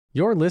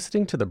You're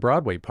listening to the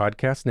Broadway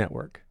Podcast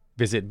Network.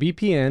 Visit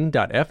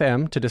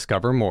bpn.fm to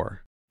discover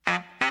more.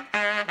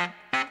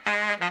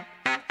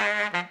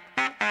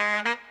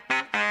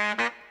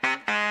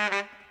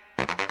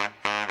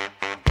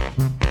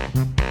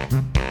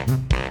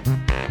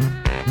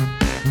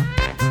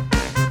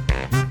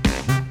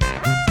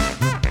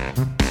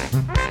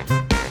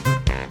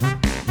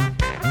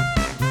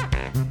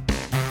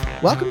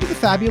 Welcome to The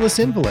Fabulous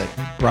Invalid,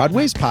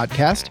 Broadway's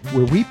podcast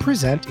where we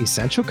present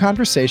essential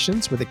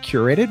conversations with a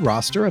curated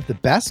roster of the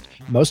best,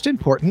 most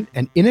important,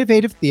 and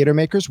innovative theater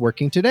makers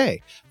working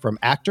today, from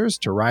actors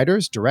to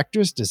writers,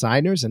 directors,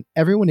 designers, and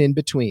everyone in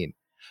between.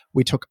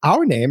 We took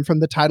our name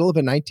from the title of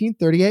a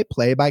 1938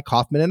 play by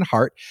Kaufman and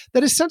Hart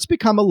that has since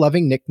become a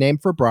loving nickname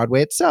for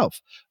Broadway itself.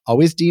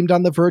 Always deemed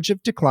on the verge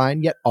of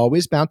decline, yet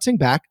always bouncing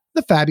back,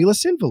 The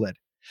Fabulous Invalid.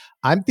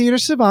 I'm theater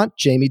savant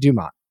Jamie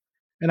Dumont.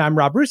 And I'm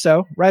Rob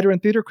Russo, writer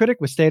and theater critic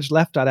with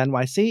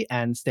StageLeft.nyc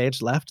and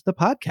Stage Left, the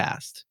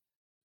podcast.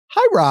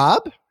 Hi,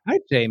 Rob. Hi,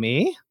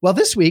 Jamie. Well,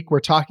 this week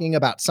we're talking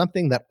about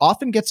something that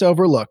often gets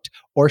overlooked,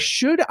 or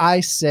should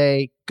I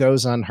say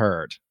goes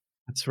unheard.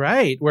 That's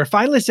right. We're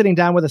finally sitting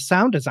down with a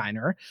sound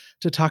designer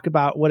to talk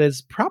about what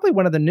is probably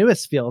one of the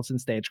newest fields in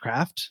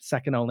stagecraft,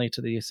 second only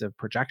to the use of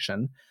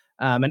projection.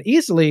 And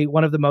easily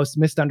one of the most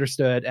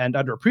misunderstood and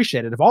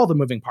underappreciated of all the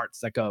moving parts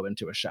that go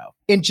into a show.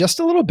 In just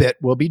a little bit,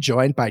 we'll be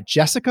joined by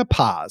Jessica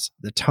Paz,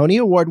 the Tony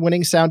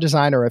Award-winning sound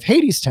designer of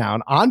Hadestown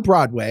on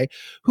Broadway,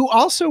 who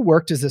also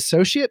worked as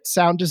associate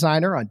sound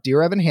designer on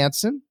Dear Evan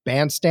Hansen,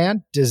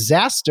 Bandstand,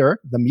 Disaster,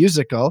 the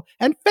musical,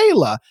 and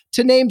Fela,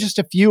 to name just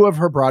a few of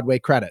her Broadway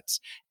credits,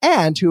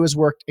 and who has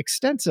worked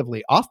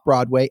extensively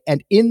off-Broadway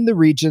and in the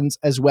regions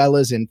as well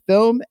as in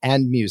film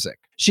and music.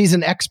 She's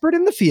an expert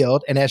in the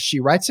field, and as she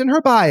writes in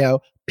her bio,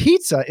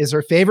 pizza is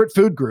her favorite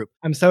food group.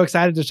 I'm so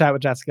excited to chat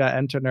with Jessica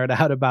and to nerd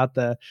out about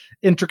the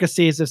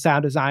intricacies of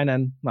sound design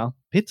and, well,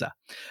 pizza.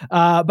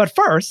 But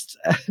first,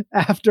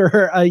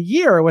 after a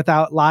year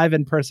without live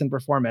in-person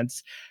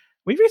performance,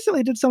 we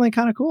recently did something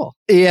kind of cool.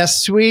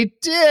 Yes, we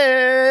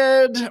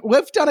did.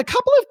 We've done a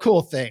couple of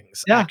cool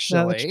things,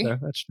 actually. Yeah,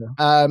 that's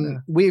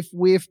true.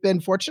 We've been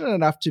fortunate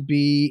enough to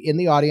be in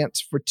the audience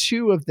for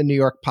two of the New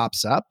York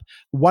Pops Up.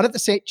 One at the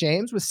St.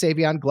 James with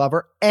Savion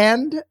Glover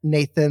and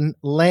Nathan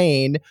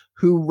Lane,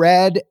 who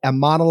read a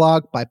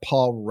monologue by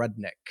Paul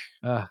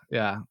Rudnick.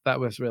 Yeah, that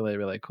was really,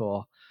 really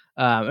cool.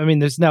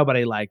 There's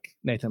nobody like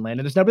Nathan Lane,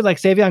 and there's nobody like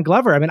Savion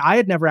Glover. I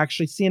had never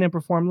actually seen him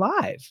perform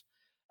live.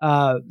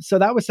 So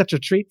that was such a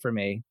treat for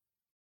me.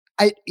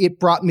 It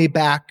brought me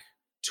back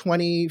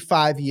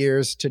 25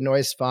 years to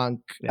Noise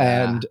Funk,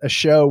 and a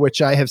show which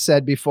I have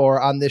said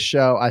before on this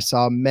show I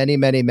saw many,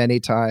 many, many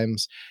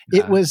times.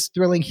 It was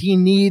thrilling. He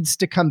needs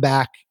to come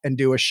back and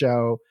do a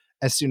show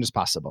as soon as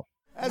possible.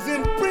 As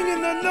in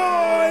bringing the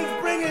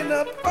noise, bringing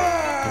the fire.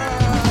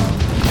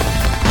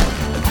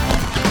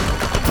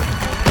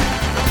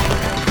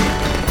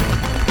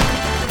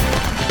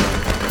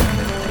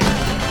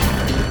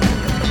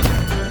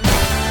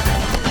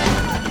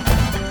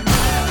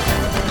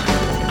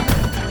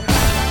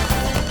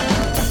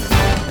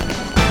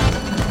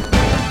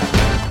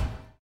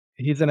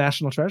 He's a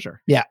national treasure.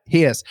 Yeah,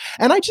 he is.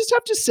 And I just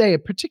have to say,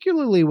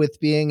 particularly with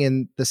being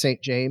in the St.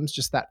 James,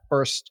 just that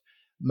first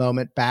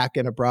moment back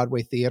in a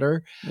Broadway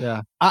theater,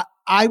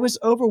 I was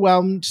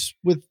overwhelmed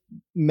with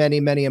many,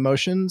 many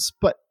emotions,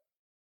 but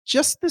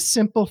just the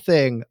simple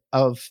thing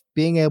of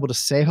being able to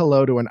say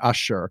hello to an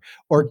usher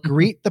or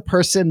greet the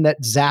person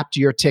that zapped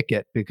your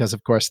ticket, because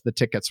of course the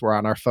tickets were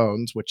on our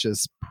phones, which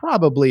is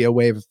probably a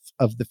wave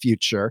of the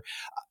future.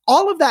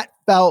 All of that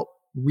felt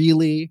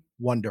really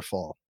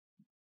wonderful.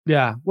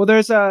 Yeah. Well,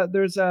 there's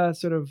a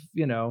sort of,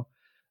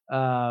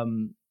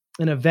 an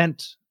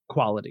event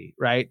quality,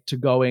 right, to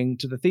going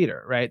to the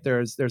theater, right?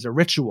 There's a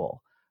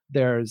ritual,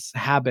 there's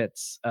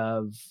habits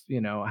of,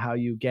 how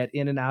you get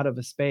in and out of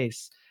a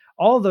space.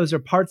 All of those are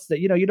parts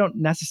that, you don't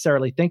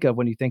necessarily think of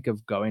when you think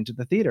of going to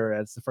the theater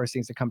as the first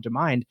things that come to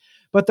mind,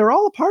 but they're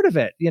all a part of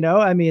it.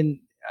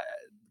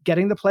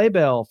 Getting the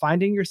playbill,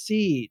 finding your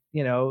seat,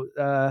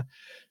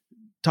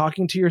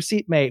 talking to your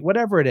seatmate,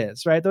 whatever it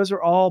is, right? Those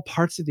are all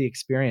parts of the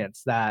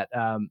experience that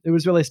it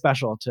was really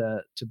special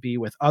to be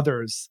with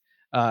others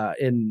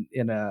in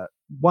a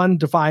one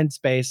defined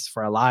space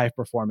for a live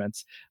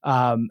performance.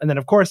 And then,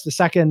 of course, the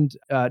second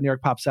New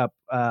York Pops Up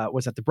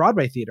was at the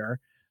Broadway Theater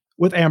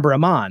with Amber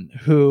Aman,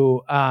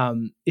 who,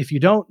 if you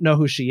don't know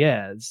who she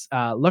is,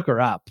 look her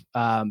up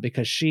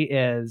because she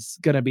is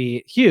going to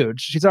be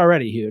huge. She's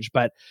already huge,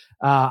 but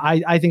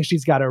I think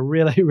she's got a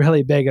really,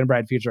 really big and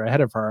bright future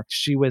ahead of her.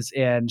 She was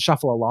in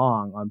Shuffle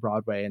Along on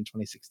Broadway in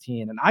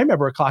 2016. And I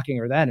remember clocking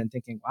her then and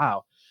thinking,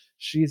 wow,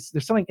 there's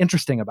something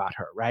interesting about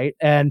her, right?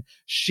 And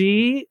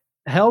she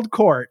held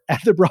court at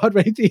the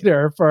Broadway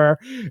Theater for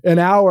an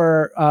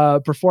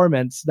hour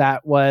performance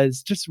that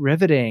was just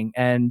riveting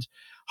and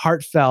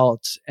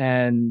heartfelt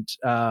and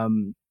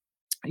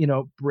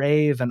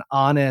brave and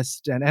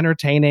honest and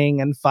entertaining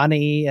and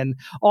funny and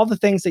all the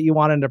things that you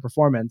want in a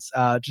performance,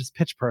 just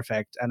pitch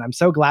perfect. And I'm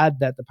so glad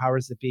that the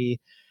powers that be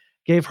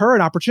gave her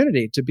an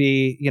opportunity to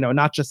be,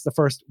 not just the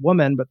first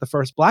woman, but the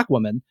first Black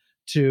woman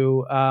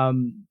to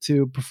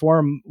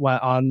perform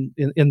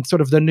in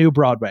sort of the new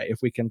Broadway, if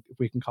we can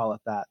call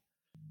it that.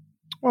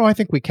 Well, I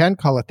think we can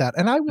call it that.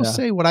 And I will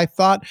say what I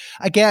thought,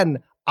 again,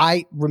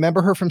 I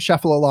remember her from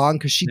Shuffle Along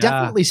because she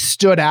definitely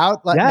stood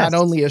out. Like not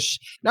only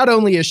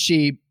is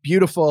she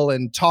beautiful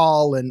and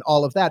tall and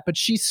all of that, but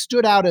she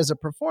stood out as a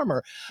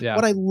performer. Yeah.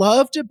 What I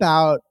loved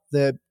about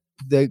the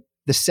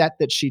set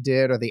that she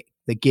did, or the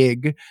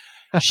gig,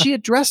 she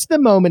addressed the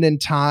moment in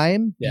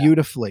time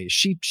beautifully.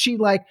 She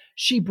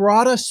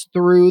brought us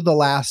through the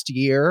last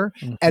year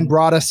and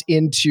brought us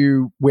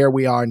into where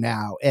we are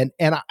now. And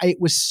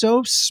it was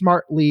so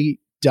smartly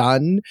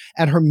done,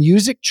 and her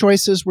music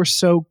choices were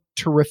so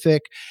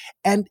terrific.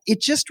 And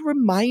it just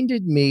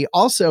reminded me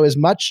also, as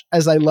much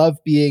as I love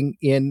being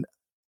in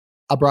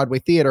a Broadway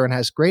theater, and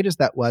as great as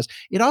that was,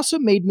 it also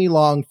made me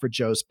long for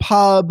Joe's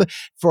Pub,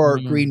 for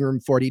Green Room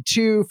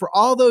 42, for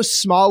all those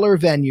smaller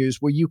venues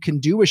where you can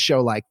do a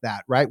show like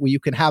that, right? Where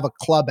you can have a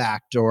club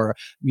act, or,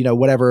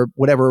 whatever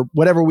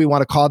we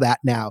want to call that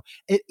now.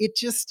 I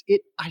just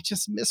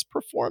miss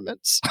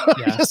performance.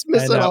 I just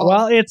miss it all.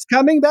 Well, it's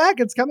coming back.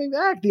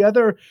 The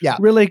other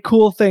really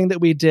cool thing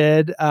that we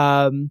did,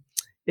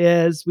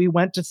 is we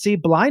went to see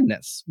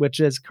Blindness,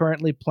 which is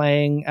currently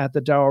playing at the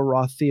Darrell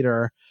Roth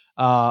Theater,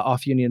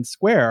 off Union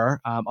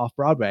Square, off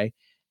Broadway.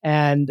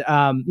 And,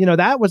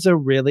 that was a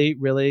really,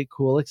 really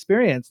cool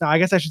experience. Now, I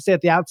guess I should say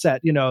at the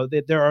outset,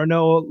 there are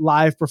no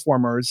live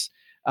performers.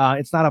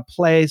 It's not a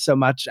play so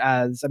much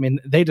as,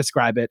 they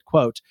describe it,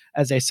 quote,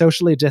 as a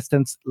socially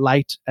distanced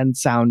light and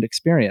sound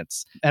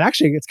experience. And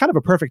actually, it's kind of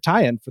a perfect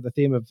tie-in for the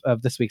theme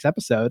of this week's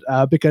episode,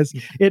 because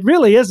it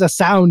really is a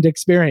sound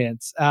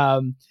experience.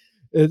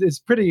 It's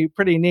pretty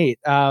neat.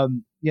 There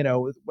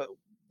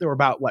were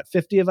about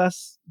 50 of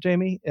us,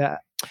 Jamie?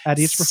 At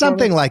each performance?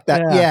 Something like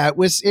that. Yeah, it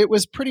was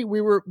pretty.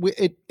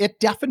 It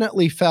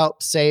definitely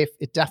felt safe.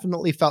 It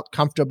definitely felt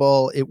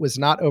comfortable. It was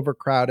not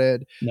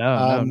overcrowded.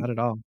 No, not at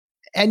all.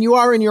 And you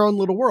are in your own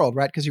little world,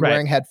 right? Because you're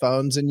wearing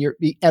headphones, and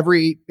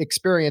every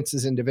experience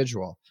is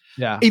individual.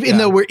 Yeah. Even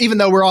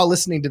though we're all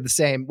listening to the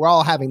same, we're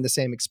all having the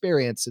same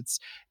experience.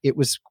 It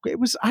was.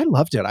 I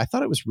loved it. I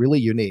thought it was really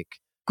unique.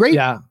 Great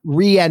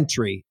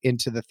re-entry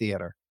into the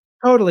theater.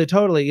 Totally.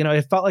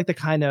 It felt like the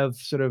kind of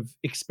sort of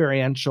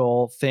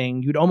experiential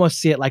thing. You'd almost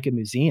see it like a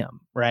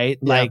museum, right?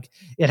 Yeah. Like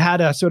it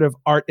had a sort of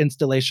art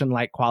installation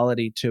like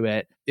quality to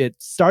it.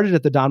 It started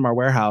at the Donmar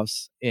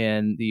Warehouse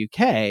in the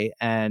UK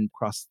and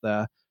crossed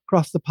the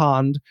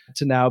pond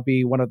to now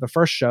be one of the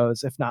first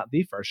shows, if not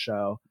the first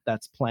show,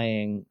 that's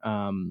playing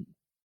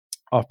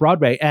off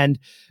Broadway. And,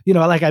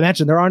 like I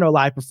mentioned, there are no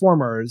live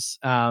performers.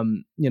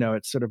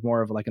 It's sort of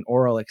more of like an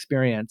oral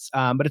experience.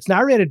 But it's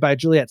narrated by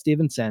Juliet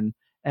Stevenson.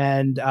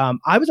 And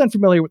I was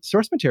unfamiliar with the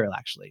source material,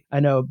 actually. I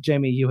know,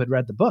 Jamie, you had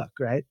read the book,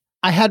 right?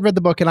 I had read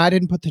the book, and I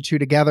didn't put the two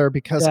together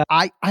because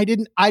I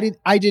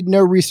did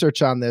no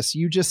research on this.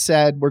 You just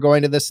said, we're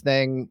going to this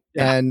thing,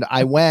 and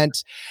I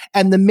went.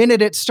 And the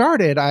minute it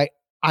started, I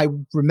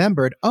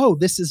remembered,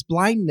 this is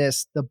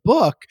Blindness, the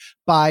book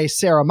by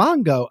Sarah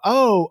Mongo.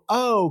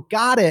 Oh,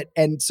 got it.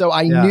 And so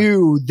I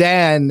knew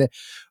then,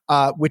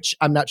 which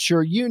I'm not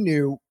sure you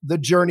knew, the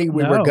journey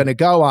we were going to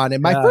go on.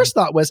 And my first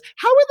thought was,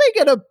 how are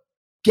they going to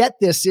get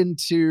this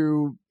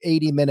into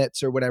 80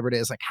 minutes or whatever it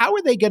is? Like, how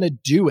are they going to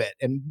do it?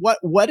 And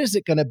what is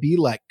it going to be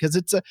like? Because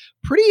it's a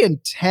pretty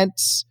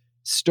intense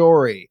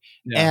story.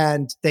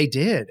 And they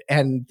did.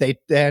 And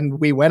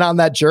we went on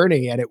that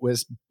journey, and it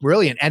was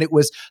brilliant. And it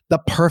was the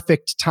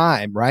perfect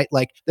time, right?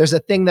 Like there's a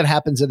thing that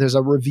happens, and there's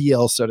a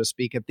reveal, so to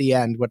speak, at the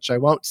end, which I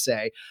won't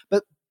say.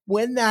 But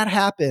when that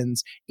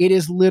happens, it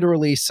is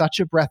literally such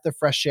a breath of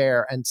fresh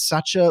air and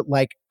such a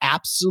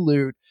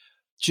absolute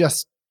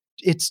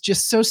it's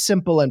just so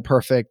simple and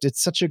perfect.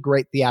 It's such a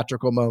great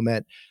theatrical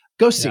moment.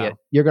 Go see it.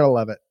 You're going to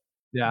love it.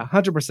 Yeah,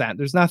 100%.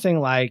 There's nothing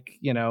like,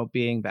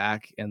 being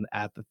back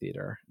at the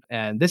theater.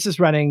 And this is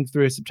running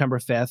through September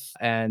 5th,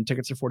 and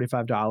tickets are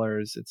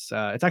 $45. It's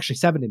actually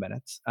 70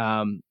 minutes.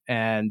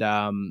 And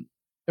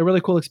a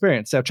really cool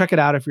experience. So check it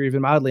out if you're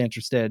even mildly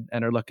interested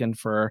and are looking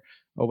for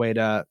a way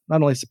to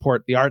not only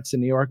support the arts in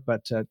New York,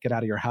 but to get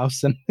out of your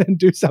house and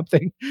do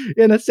something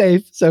in a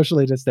safe,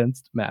 socially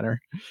distanced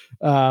manner.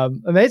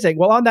 Amazing.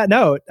 Well, on that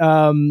note,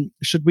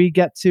 should we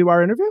get to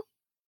our interview?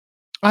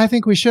 I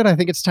think we should. I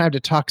think it's time to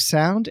talk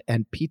sound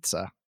and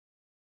pizza.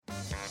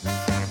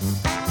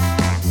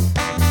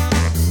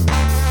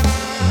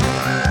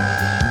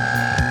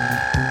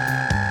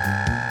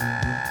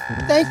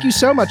 Thank you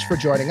so much for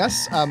joining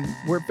us.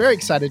 We're very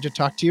excited to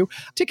talk to you.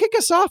 To kick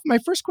us off, my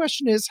first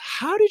question is,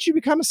 how did you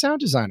become a sound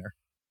designer?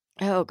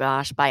 Oh,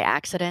 gosh, by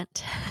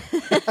accident.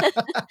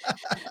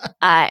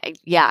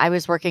 I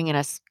was working in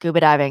a scuba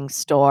diving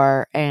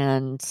store,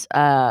 and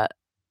a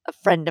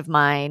friend of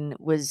mine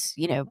was,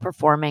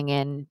 performing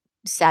in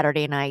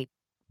Saturday night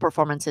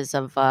performances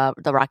of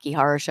the Rocky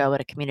Horror Show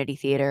at a community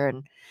theater.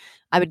 And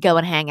I would go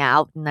and hang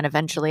out. And then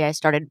eventually I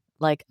started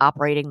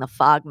operating the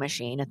fog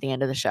machine at the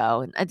end of the show.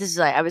 And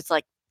I was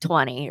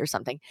 20 or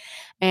something.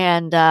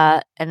 And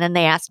then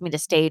they asked me to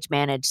stage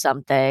manage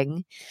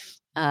something.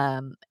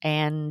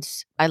 And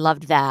I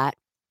loved that.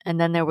 And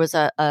then there was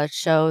a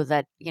show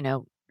that,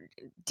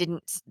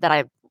 that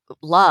I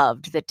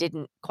loved that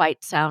didn't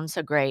quite sound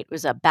so great. It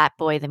was a Bat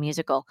Boy the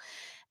Musical.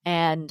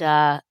 And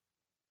I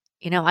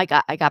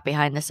got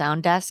behind the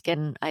sound desk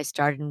and I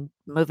started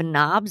moving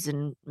knobs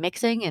and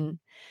mixing, and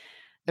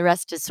the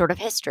rest is sort of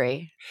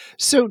history.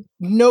 So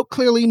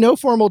clearly no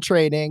formal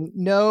training,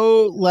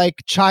 no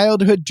like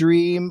childhood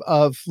dream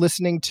of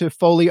listening to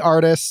Foley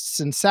artists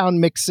and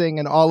sound mixing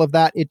and all of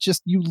that. It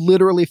just, you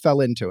literally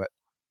fell into it.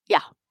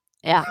 Yeah.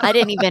 Yeah. I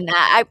didn't even,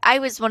 I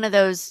was one of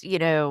those,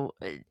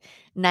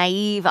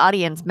 naive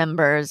audience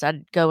members.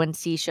 I'd go and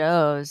see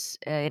shows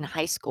in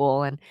high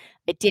school, and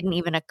it didn't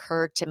even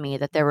occur to me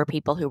that there were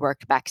people who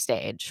worked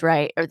backstage,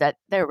 right? Or that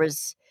there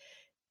was,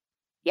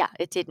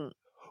 it didn't.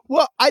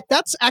 Well,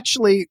 that's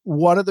actually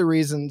one of the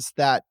reasons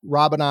that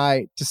Rob and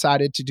I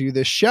decided to do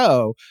this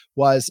show,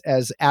 was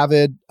as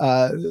avid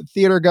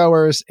theater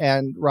goers,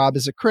 and Rob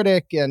is a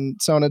critic and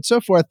so on and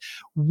so forth.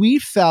 We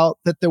felt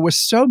that there was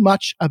so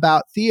much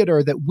about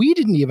theater that we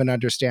didn't even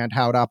understand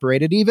how it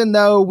operated, even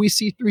though we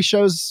see 3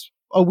 shows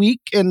a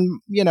week and,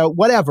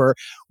 whatever,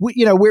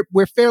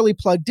 we're fairly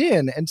plugged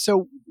in. And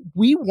so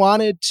we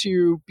wanted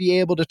to be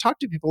able to talk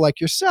to people like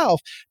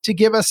yourself to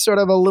give us sort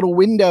of a little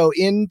window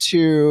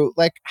into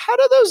like, how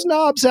do those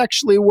knobs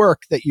actually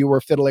work that you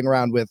were fiddling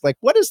around with? Like,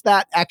 what is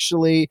that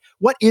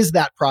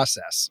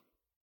process?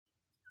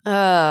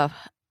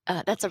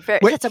 That's a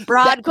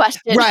broad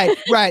question.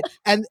 Right.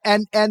 And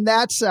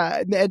that's,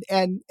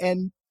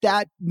 and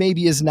that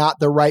maybe is not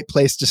the right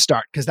place to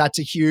start, because that's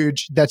a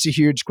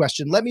huge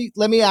question. Let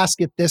me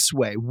ask it this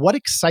way. What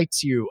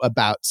excites you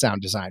about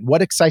sound design?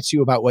 What excites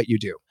you about what you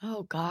do?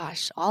 Oh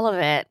gosh, all of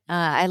it.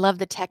 I love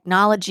the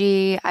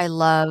technology. I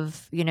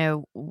love,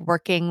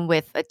 working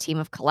with a team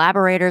of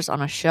collaborators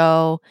on a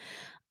show.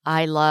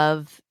 I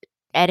love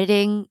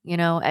editing.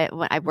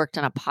 I worked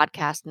on a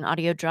podcast and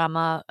audio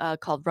drama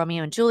called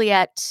Romeo and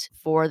Juliet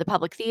for the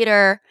Public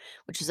Theater,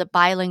 which is a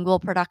bilingual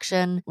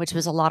production, which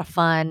was a lot of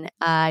fun.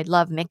 I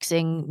love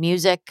mixing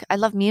music. I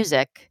love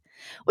music,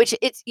 which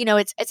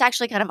it's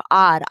actually kind of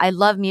odd. I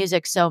love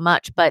music so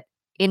much, but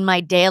in my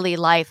daily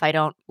life, I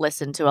don't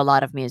listen to a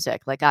lot of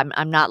music. Like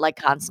I'm not like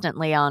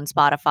constantly on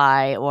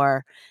Spotify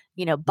or,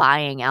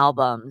 buying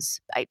albums.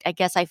 I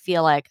guess I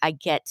feel like I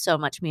get so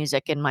much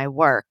music in my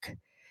work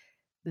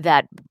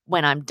that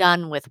when I'm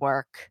done with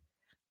work,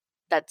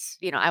 that's,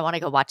 I want to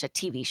go watch a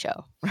TV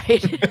show,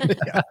 right?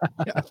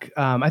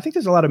 I think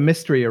there's a lot of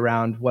mystery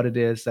around what it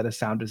is that a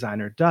sound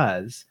designer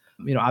does,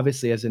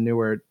 obviously as a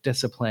newer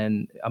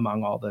discipline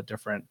among all the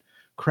different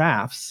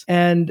crafts.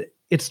 And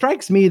it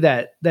strikes me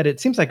that it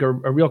seems like a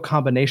real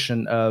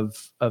combination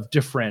of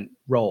different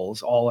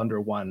roles all under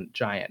one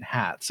giant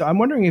hat. So I'm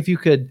wondering if you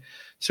could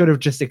sort of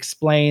just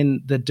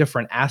explain the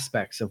different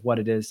aspects of what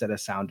it is that a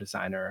sound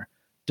designer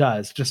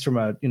does, just from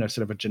a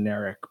sort of a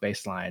generic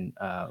baseline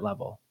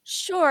level.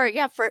 Sure.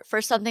 Yeah.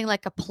 For something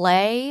like a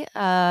play,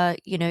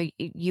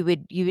 you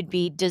would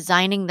be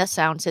designing the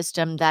sound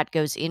system that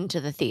goes into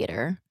the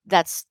theater.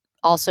 That's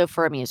also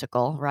for a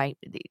musical, right?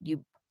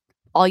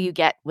 All you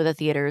get with a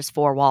theater is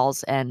 4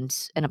 walls and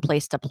a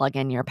place to plug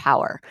in your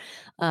power.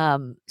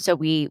 So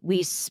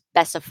we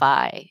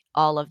specify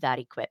all of that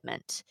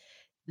equipment.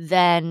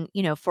 Then,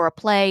 for a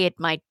play,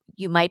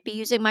 you might be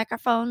using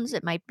microphones.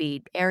 It might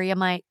be area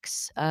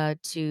mics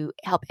to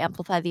help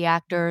amplify the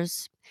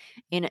actors.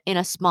 In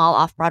a small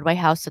off-Broadway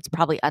house, that's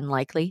probably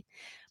unlikely,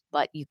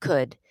 but you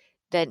could.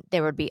 Then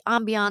there would be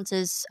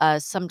ambiances.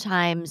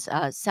 Sometimes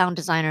sound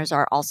designers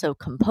are also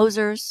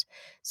composers,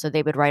 so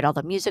they would write all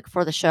the music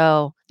for the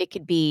show. It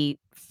could be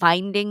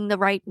finding the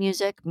right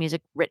music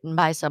written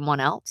by someone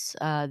else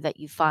that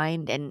you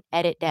find and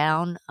edit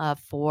down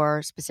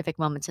for specific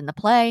moments in the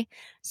play,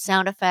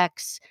 sound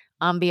effects,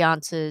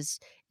 ambiances,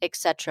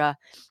 etc.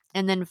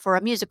 And then for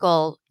a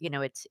musical,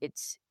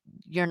 it's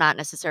you're not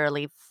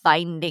necessarily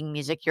finding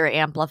music, you're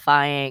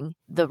amplifying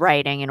the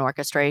writing and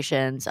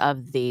orchestrations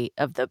of the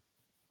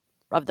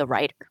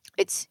writer.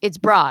 It's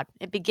broad.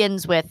 It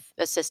begins with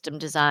a system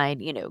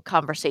design,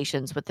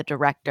 conversations with the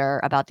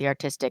director about the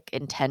artistic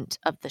intent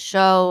of the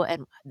show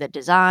and the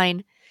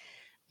design.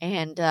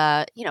 And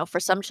for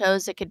some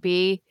shows it could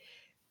be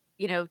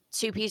 2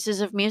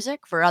 pieces of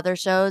music. For other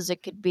shows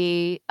it could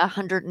be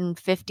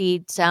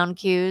 150 sound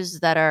cues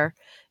that are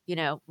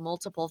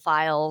multiple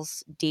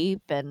files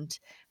deep and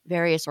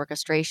various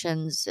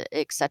orchestrations,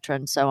 etc.,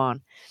 and so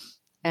on.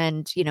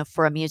 And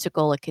for a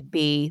musical it could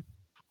be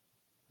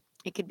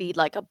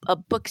like a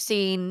book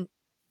scene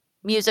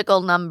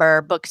musical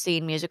number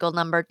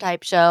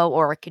type show,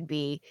 or it could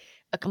be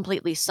a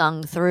completely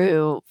sung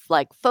through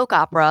like folk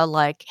opera,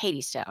 like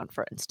Hadestown,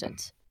 for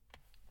instance.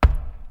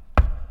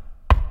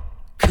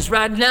 'Cause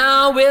right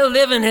now we're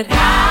living it. Living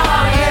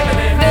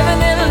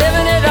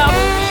it up.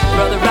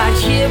 Brother, right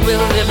here we're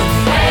living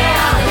it.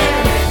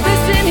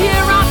 Listen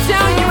here, I'll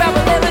tell you how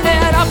we're living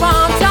it up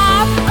on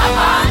top.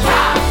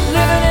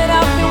 Living it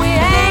up and we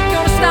ain't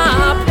gonna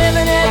stop.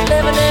 Living it.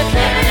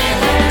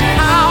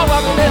 How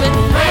are we living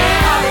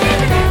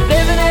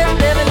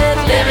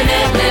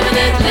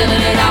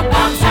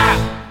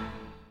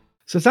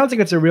So it sounds like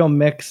it's a real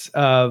mix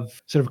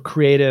of sort of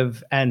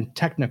creative and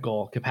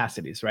technical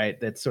capacities, right?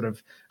 That's sort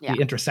of Yeah.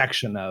 the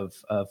intersection of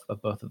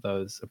both of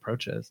those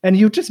approaches. And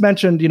you just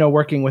mentioned,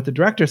 working with the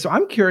director. So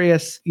I'm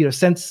curious,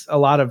 since a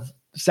lot of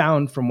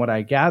sound, from what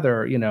I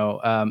gather,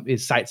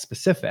 is site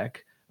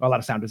specific, or a lot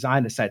of sound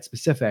design is site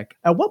specific.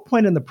 At what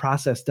point in the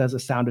process does a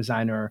sound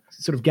designer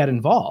sort of get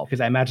involved?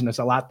 Because I imagine there's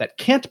a lot that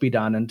can't be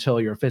done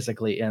until you're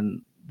physically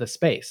in the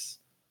space.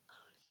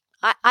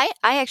 I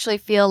actually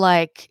feel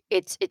like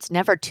it's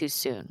never too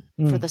soon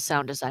for Mm. the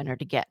sound designer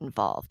to get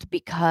involved,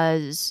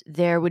 because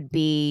there would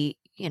be,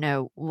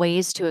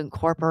 ways to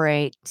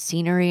incorporate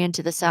scenery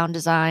into the sound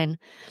design.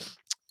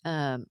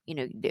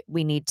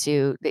 We need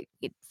to,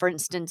 for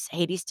instance,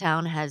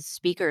 Hadestown has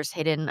speakers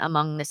hidden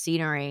among the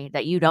scenery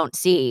that you don't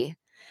see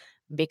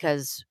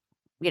because,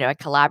 I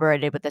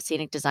collaborated with the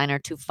scenic designer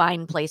to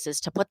find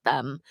places to put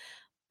them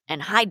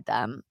and hide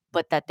them,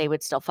 but that they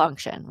would still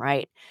function,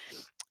 right?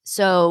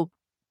 So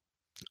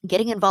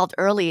getting involved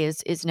early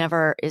is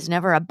never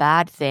a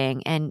bad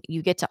thing, and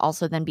you get to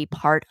also then be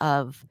part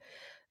of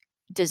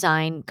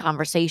design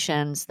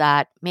conversations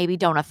that maybe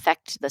don't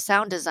affect the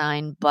sound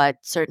design, but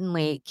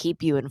certainly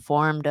keep you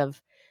informed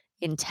of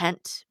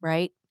intent,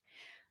 right?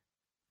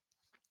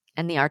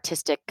 And the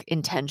artistic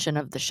intention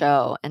of the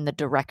show and the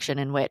direction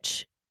in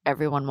which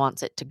everyone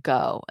wants it to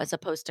go, as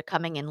opposed to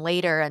coming in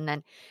later and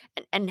then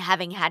and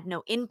having had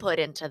no input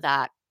into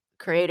that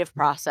creative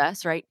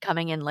process, right?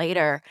 Coming in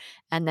later,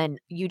 and then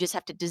you just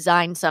have to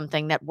design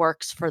something that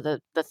works for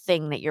the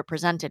thing that you're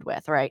presented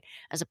with, right?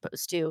 As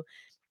opposed to,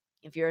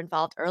 if you're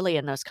involved early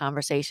in those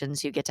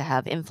conversations, you get to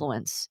have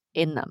influence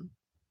in them.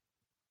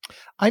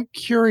 I'm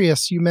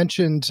curious, you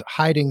mentioned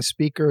hiding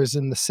speakers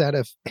in the set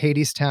of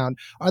Hadestown.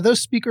 Are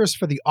those speakers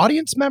for the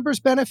audience members'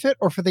 benefit,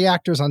 or for the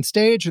actors on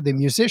stage, or the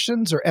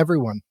musicians, or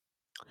everyone?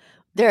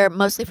 They're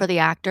mostly for the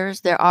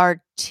actors. There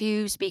are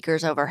 2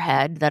 speakers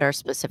overhead that are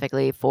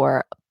specifically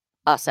for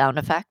a sound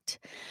effect.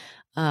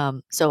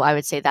 So I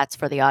would say that's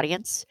for the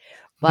audience,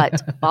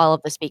 but all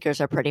of the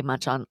speakers are pretty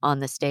much on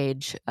the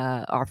stage,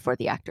 are for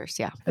the actors,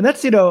 yeah. And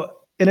that's,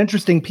 an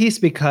interesting piece,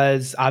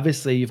 because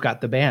obviously you've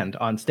got the band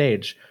on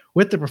stage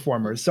with the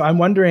performers. So I'm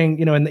wondering,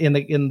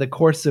 in the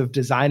course of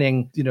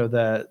designing,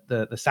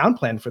 the sound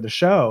plan for the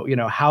show,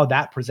 how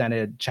that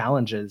presented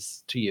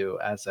challenges to you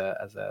as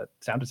a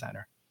sound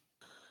designer.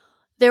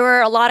 There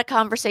were a lot of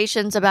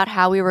conversations about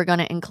how we were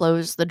gonna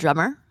enclose the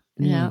drummer,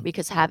 Mm.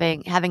 because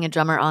having a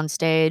drummer on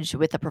stage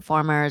with the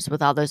performers,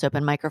 with all those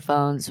open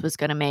microphones, was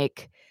gonna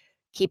make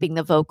keeping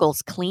the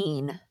vocals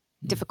clean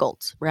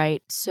difficult,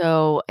 right?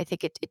 So I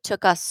think it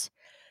took us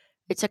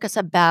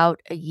about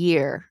a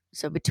year.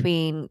 So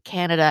between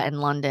Canada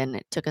and London,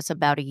 it took us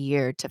about a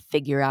year to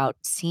figure out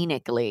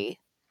scenically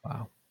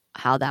Wow.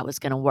 how that was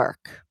gonna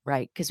work,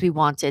 right? Because we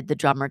wanted the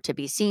drummer to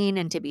be seen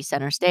and to be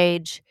center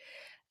stage.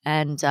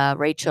 And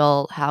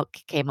Rachel Hauk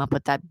came up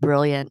with that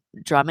brilliant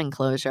drum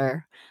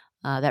enclosure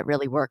that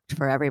really worked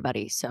for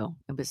everybody. So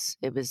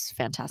it was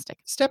fantastic.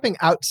 Stepping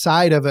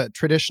outside of a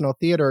traditional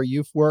theater,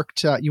 you worked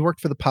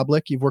for the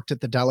public, you've worked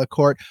at the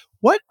Delacorte.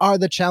 What are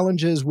the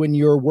challenges when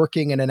you're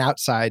working in an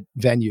outside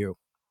venue?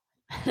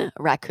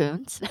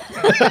 Raccoons.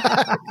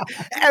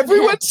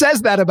 Everyone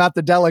says that about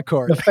the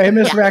Delacorte. The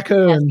famous Yeah.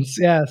 raccoons,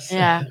 yes.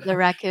 Yeah, the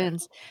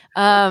raccoons.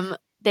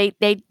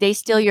 They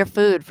steal your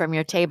food from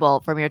your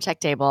table, from your tech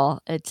table.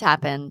 It's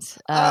happened.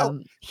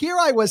 Here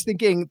I was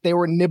thinking they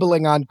were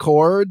nibbling on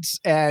cords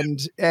and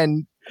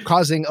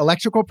causing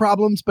electrical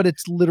problems, but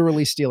it's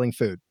literally stealing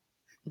food.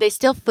 They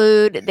steal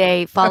food.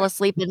 They fall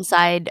asleep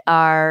inside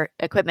our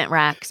equipment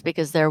racks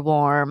because they're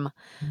warm.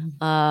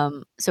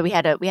 So we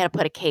had to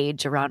put a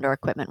cage around our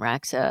equipment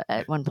racks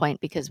at one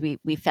point, because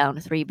we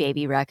found 3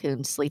 baby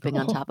raccoons sleeping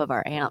on top of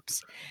our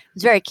amps.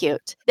 It's very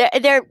cute.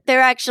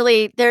 They're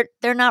actually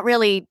they're not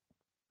really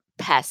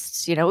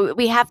pests.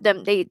 We have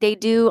them. They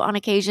do on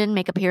occasion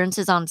make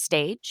appearances on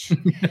stage.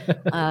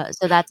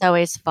 So that's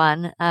always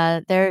fun.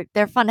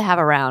 They're fun to have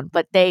around,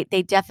 but they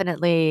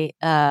definitely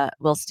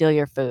will steal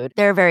your food.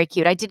 They're very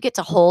cute. I did get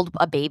to hold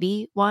a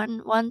baby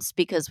one once,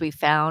 because we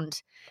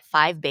found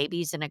 5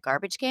 babies in a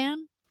garbage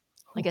can.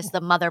 I guess the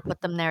mother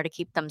put them there to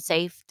keep them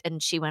safe,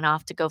 and she went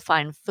off to go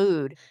find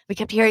food. We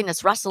kept hearing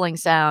this rustling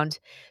sound,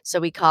 so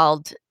we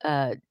called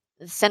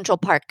Central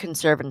Park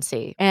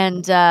Conservancy,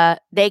 and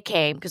they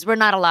came, because we're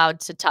not allowed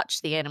to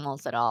touch the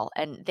animals at all.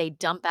 And they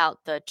dump out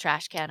the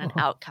trash can, and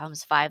out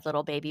comes 5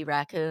 little baby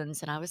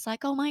raccoons. And I was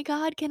like, "Oh my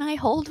God, can I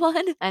hold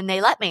one?" And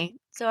they let me,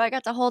 so I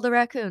got to hold a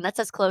raccoon. That's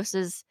as close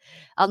as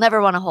I'll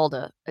never want to hold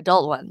a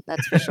adult one.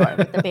 That's for sure.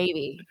 But the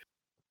baby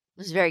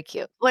was very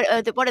cute. What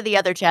are the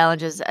other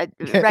challenges?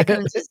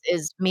 Raccoons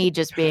is me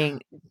just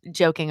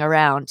joking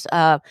around.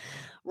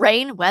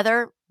 Rain,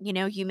 weather,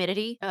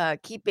 humidity,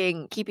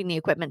 keeping the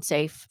equipment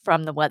safe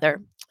from the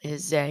weather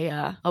is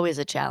always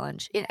a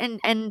challenge.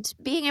 And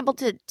being able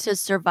to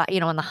survive,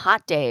 in the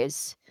hot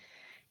days,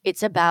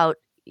 it's about,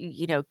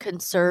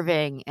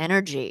 conserving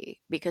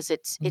energy, because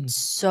it's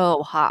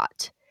so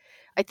hot.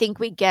 I think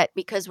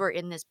because we're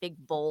in this big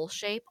bowl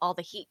shape, all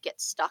the heat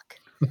gets stuck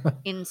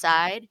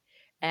inside.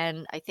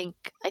 and I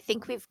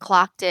think we've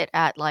clocked it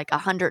at like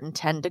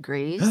 110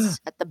 degrees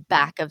at the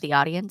back of the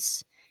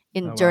audience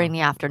during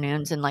the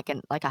afternoons and like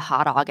a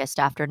hot August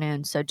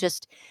afternoon. So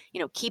just,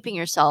 keeping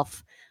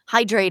yourself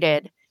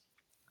hydrated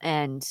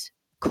and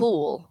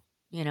cool,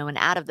 and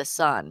out of the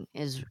sun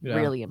is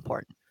really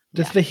important.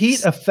 Does the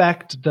heat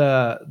affect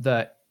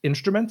the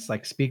instruments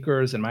like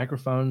speakers and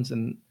microphones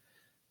and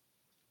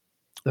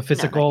the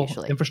physical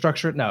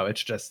infrastructure? No,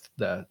 it's just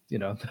the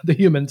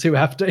humans who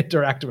have to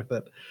interact with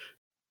it.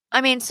 I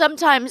mean,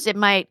 sometimes it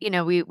might,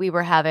 we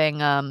were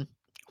having,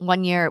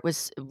 one year it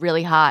was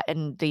really hot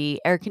and the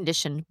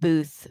air-conditioned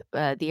booth,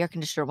 the air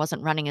conditioner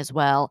wasn't running as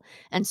well.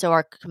 And so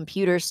our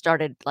computers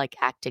started like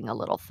acting a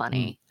little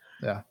funny.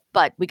 Yeah.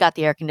 But we got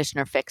the air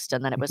conditioner fixed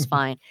and then it was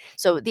fine.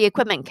 So the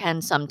equipment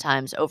can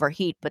sometimes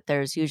overheat, but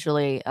there's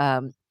usually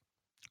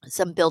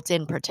some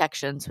built-in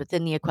protections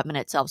within the equipment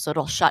itself. So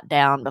it'll shut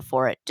down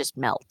before it just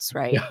melts,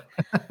 right? Yeah.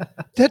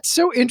 That's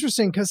so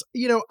interesting because,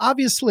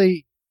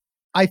 obviously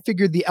I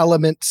figured the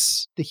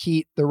elements, the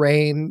heat, the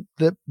rain,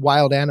 the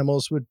wild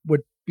animals would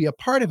be a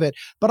part of it.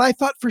 But I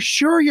thought for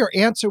sure your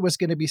answer was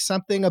going to be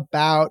something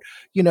about,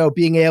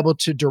 being able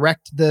to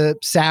direct the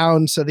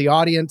sound so the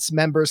audience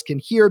members can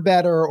hear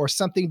better, or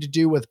something to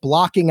do with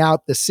blocking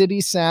out the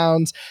city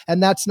sounds.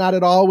 And that's not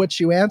at all what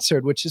you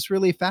answered, which is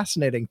really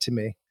fascinating to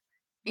me.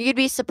 You'd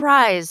be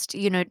surprised,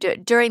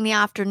 during the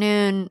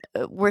afternoon,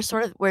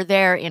 we're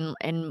there in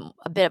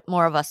a bit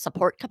more of a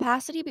support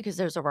capacity because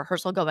there's a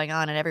rehearsal going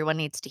on and everyone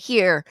needs to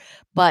hear.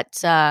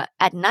 But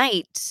at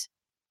night,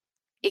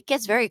 it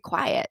gets very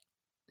quiet.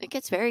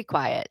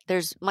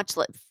 There's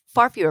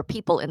far fewer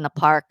people in the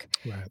park.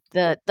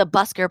 Right. The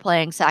busker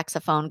playing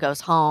saxophone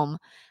goes home.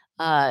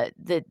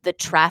 The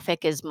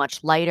traffic is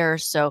much lighter.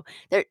 So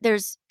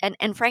there's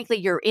and frankly,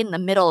 you're in the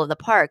middle of the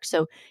park,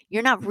 so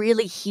you're not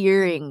really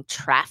hearing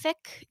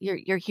traffic.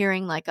 You're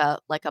hearing like a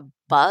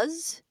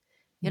buzz,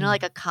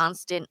 like a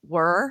constant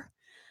whir,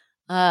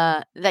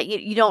 that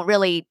you don't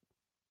really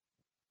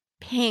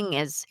ping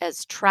as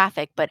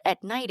traffic. But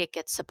at night, it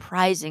gets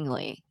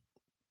surprisingly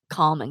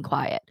calm and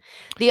quiet.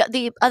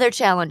 The other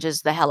challenge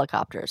is the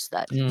helicopters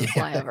that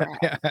fly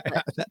overhead.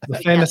 The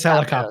famous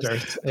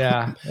helicopters.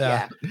 Yeah.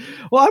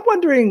 Well, I'm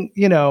wondering,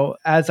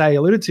 as I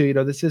alluded to,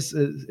 this is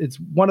it's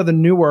one of the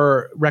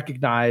newer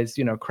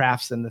recognized,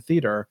 crafts in the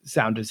theater,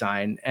 sound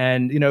design.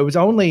 And, it was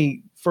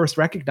only first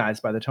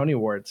recognized by the Tony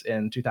Awards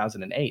in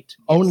 2008,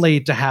 only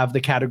to have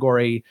the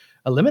category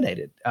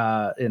eliminated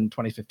in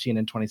 2015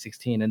 and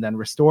 2016, and then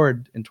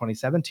restored in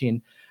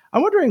 2017.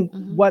 I'm wondering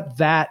what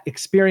that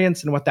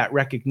experience and what that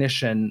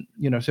recognition,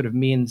 sort of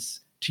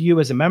means to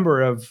you as a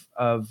member of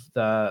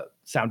the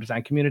sound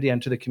design community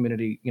and to the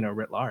community,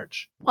 writ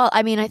large. Well,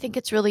 I mean, I think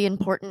it's really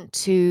important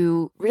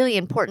to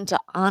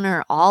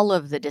honor all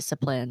of the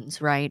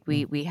disciplines, right?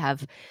 We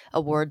have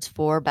awards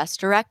for best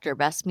director,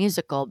 best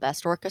musical,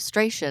 best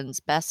orchestrations,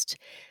 best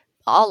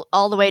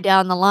all the way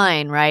down the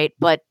line, right?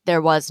 But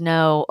there was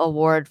no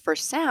award for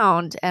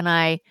sound, and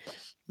I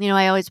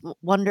always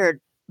wondered,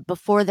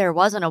 before there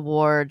was an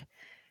award,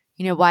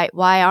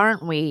 why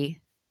aren't we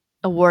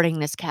awarding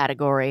this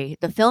category?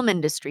 The film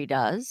industry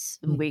does.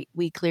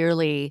 We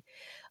clearly,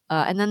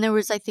 and then there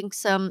was, I think,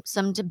 some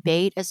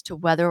debate as to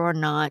whether or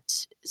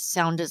not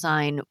sound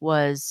design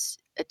was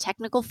a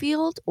technical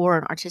field or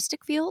an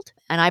artistic field,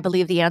 and I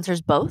believe the answer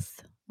is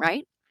both,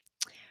 right?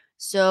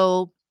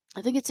 So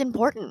I think it's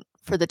important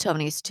for the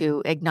Tonys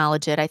to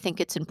acknowledge it. I think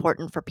it's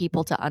important for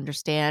people to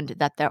understand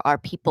that there are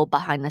people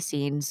behind the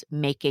scenes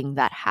making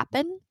that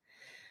happen,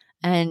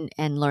 and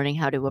learning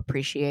how to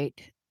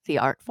appreciate the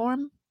art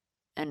form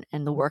and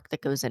the work that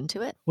goes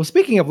into it. Well,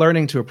 speaking of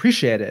learning to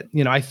appreciate it,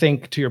 I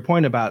think to your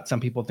point about some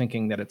people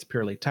thinking that it's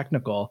purely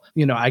technical,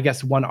 I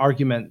guess one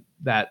argument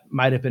that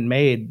might have been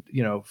made,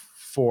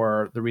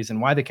 for the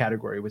reason why the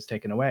category was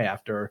taken away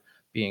after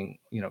being,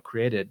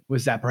 created,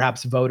 was that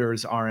perhaps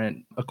voters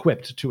aren't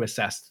equipped to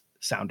assess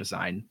sound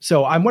design.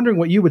 So I'm wondering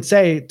what you would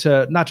say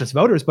to not just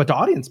voters, but to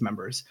audience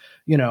members,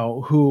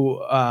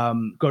 who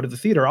go to the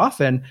theater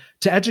often,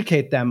 to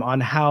educate them on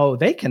how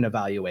they can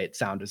evaluate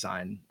sound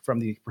design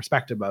from the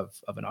perspective of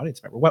an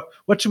audience member.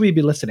 What should we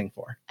be listening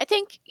for? I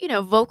think,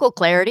 vocal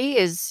clarity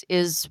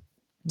is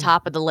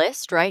top of the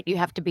list, right? You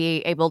have to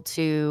be able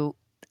to,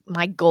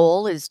 my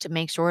goal is to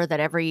make sure that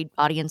every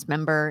audience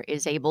member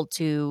is able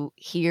to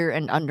hear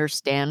and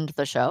understand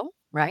the show,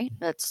 right?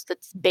 That's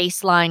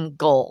baseline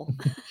goal.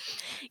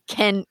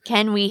 Can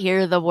we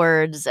hear the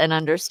words and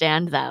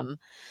understand them?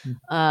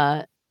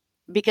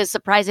 Because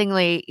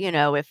surprisingly,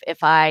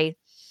 if I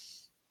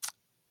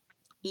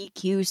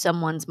EQ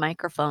someone's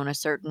microphone a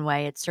certain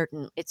way, it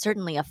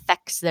certainly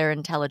affects their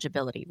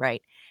intelligibility,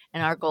 right?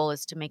 And our goal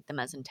is to make them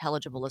as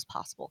intelligible as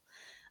possible.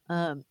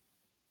 And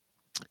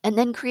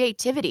then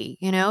creativity,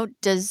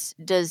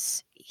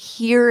 does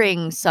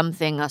hearing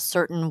something a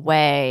certain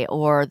way,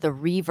 or the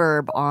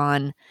reverb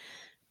on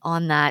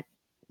that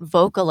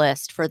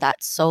vocalist for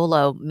that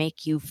solo,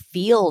 make you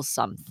feel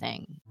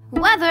something?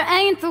 Weather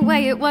ain't the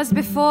way it was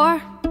before.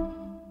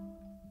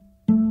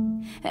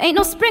 Ain't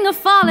no spring or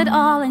fall at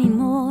all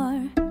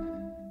anymore.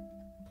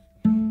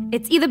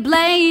 It's either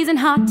blazing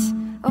hot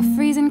or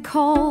freezing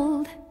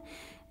cold.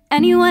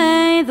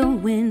 Anyway, the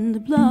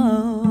wind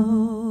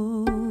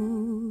blows.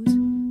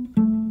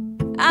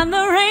 And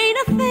there ain't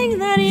a thing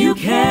that you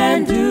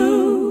can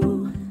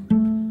do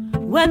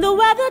when the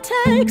weather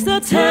takes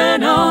a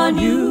turn on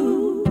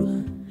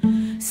you,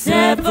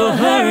 except for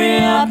hurry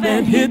up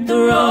and hit the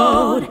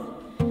road.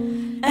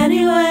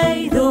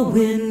 Anyway, the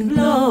wind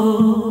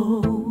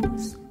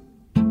blows.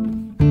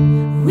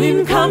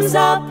 Wind comes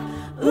up,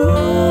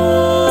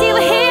 ooh. Do you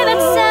hear that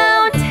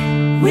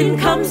sound? Wind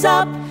comes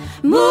up,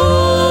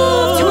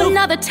 Move to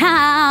another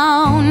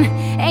town.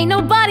 Ain't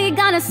nobody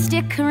gonna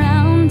stick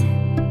around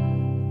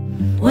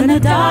when the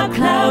dark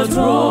clouds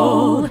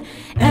roll.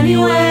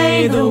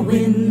 Anyway, the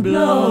wind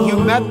blows. You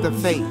met the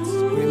fates,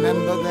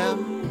 remember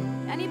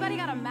them? Anybody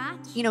got a match?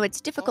 You know,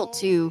 it's difficult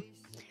to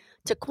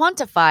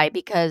quantify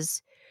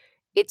because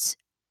it's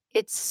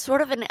sort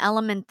of an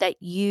element that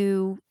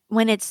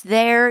when it's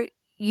there,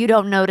 you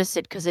don't notice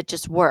it because it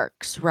just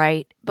works,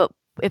 right? But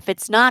if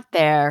it's not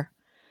there,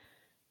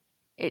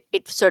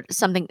 it sort of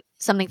something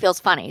feels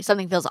funny,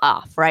 something feels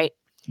off, right?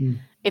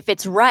 If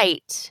it's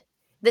right,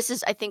 this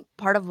is, I think,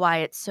 part of why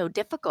it's so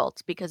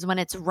difficult, because when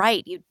it's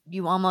right,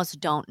 you almost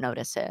don't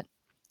notice it.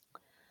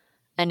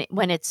 And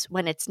when it's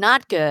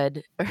not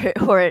good,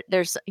 or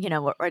there's,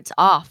 or it's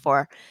off,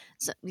 or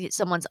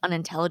someone's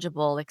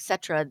unintelligible,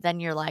 etc., then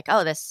you're like,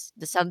 oh, this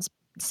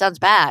sounds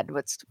bad.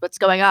 What's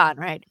going on,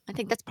 right? I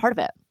think that's part of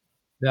it.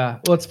 Yeah.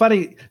 Well, it's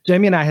funny.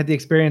 Jamie and I had the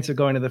experience of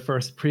going to the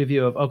first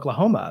preview of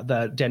Oklahoma,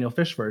 the Daniel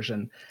Fish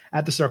version,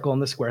 at the Circle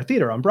in the Square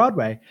Theater on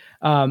Broadway,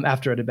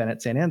 after it had been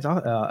at St. Anne's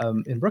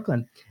in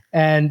Brooklyn.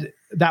 And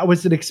that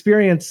was an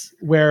experience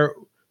where,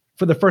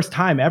 for the first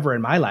time ever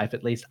in my life,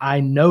 at least,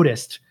 I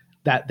noticed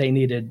that they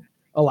needed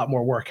a lot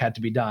more work had to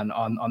be done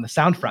on the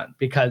sound front,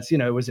 because,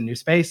 it was a new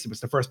space. It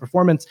was the first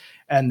performance,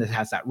 and it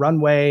has that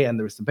runway, and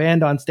there was the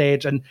band on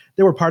stage, and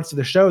there were parts of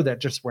the show that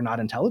just were not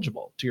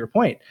intelligible, to your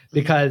point,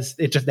 because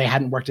they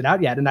hadn't worked it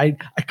out yet. And I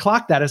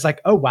clocked that as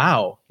like, oh,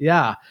 wow.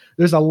 Yeah.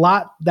 There's a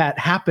lot that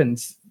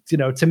happens,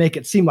 to make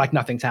it seem like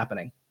nothing's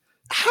happening.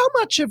 How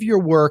much of your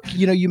work,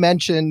 you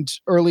mentioned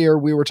earlier,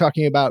 we were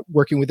talking about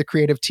working with the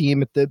creative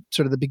team at the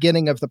sort of the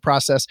beginning of the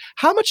process.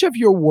 How much of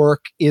your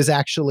work is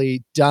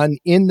actually done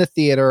in the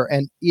theater?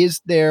 And is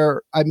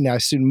there, I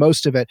assume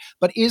most of it,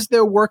 but is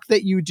there work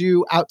that you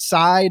do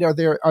outside? Are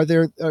there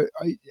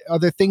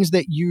things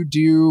that you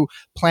do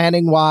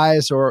planning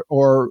wise or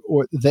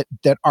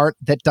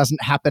that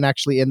doesn't happen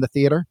actually in the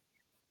theater?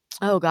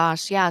 Oh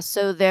gosh, yeah.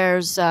 So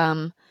there's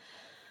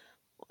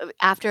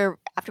after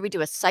we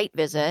do a site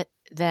visit,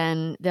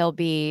 then there'll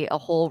be a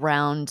whole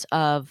round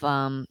of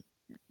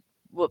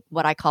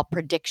what I call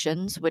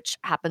predictions, which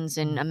happens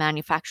in a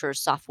manufacturer's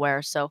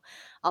software. So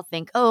I'll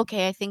think, oh,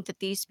 okay, I think that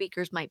these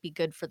speakers might be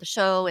good for the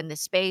show in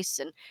this space.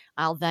 And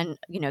I'll then,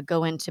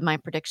 go into my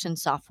prediction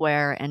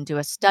software and do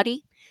a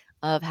study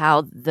of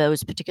how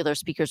those particular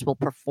speakers will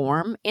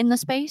perform in the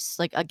space,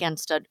 like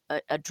against a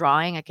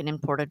drawing. I can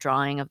import a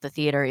drawing of the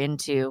theater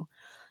into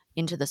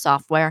the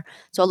software.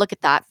 So I'll look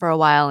at that for a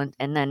while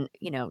and then,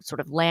 sort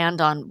of land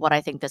on what I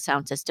think the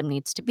sound system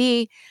needs to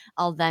be.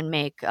 I'll then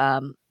make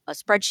a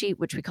spreadsheet,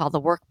 which we call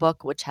the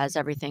workbook, which has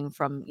everything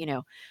from,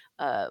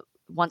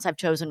 once I've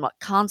chosen what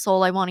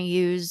console I want to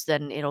use,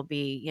 then it'll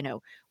be,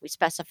 we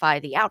specify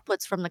the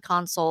outputs from the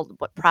console,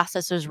 what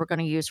processors we're going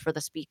to use for the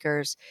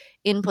speakers,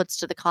 inputs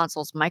to the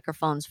consoles,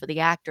 microphones for the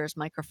actors,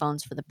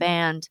 microphones for the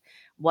band,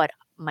 what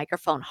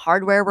microphone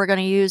hardware we're going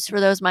to use for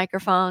those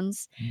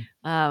microphones,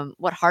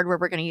 what hardware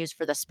we're going to use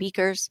for the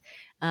speakers.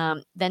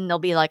 Then there'll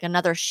be like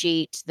another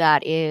sheet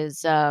that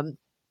is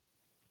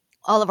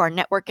all of our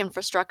network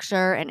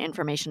infrastructure and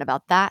information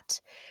about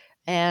that.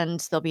 And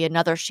there'll be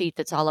another sheet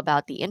that's all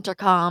about the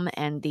intercom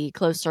and the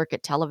closed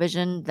circuit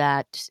television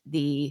that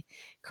the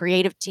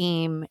creative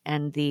team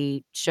and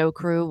the show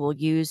crew will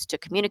use to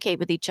communicate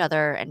with each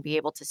other and be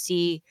able to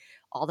see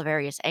all the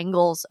various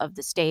angles of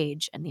the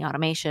stage and the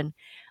automation.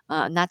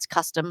 And that's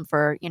custom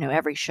for,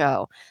 every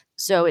show.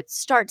 So it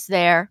starts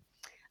there.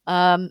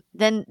 Then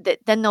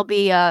there'll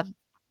be a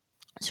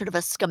sort of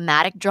a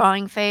schematic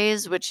drawing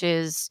phase, which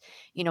is,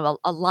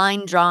 a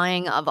line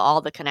drawing of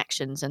all the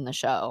connections in the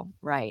show,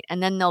 right?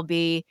 And then there'll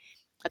be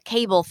a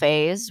cable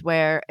phase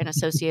where an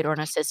associate or an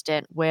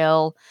assistant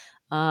will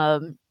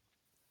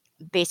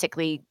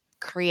basically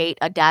create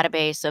a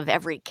database of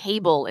every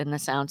cable in the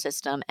sound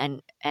system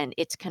and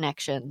its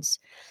connections,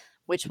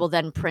 which will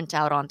then print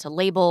out onto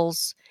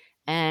labels.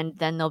 And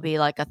then there'll be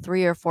like a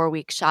 3 or 4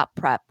 week shop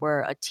prep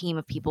where a team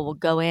of people will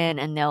go in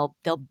and they'll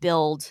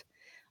build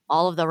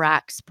all of the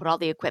racks, put all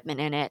the equipment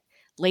in it,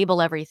 label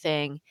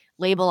everything,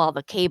 label all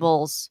the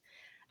cables,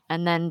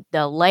 and then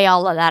they'll lay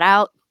all of that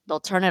out. They'll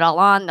turn it all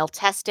on, they'll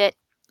test it,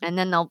 and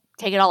then they'll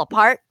take it all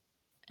apart,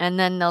 and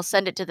then they'll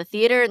send it to the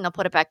theater and they'll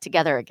put it back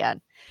together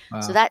again.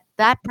 Wow. So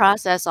that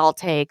process all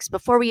takes,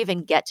 before we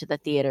even get to the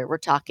theater, we're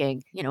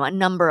talking, a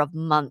number of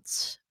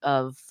months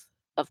of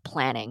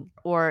planning.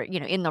 Or,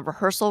 in the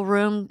rehearsal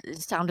room, the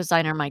sound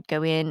designer might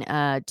go in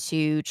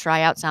to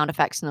try out sound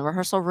effects in the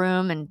rehearsal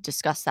room and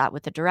discuss that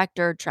with the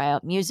director, try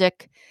out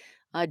music.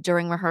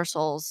 during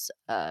rehearsals,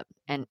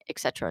 and et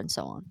cetera, and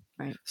so on.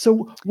 Right.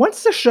 So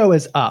once the show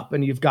is up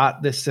and you've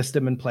got this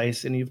system in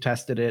place and you've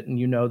tested it and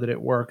you know that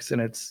it works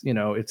and it's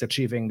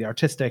achieving the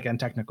artistic and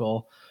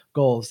technical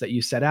goals that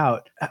you set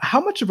out,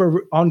 how much of an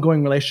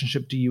ongoing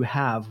relationship do you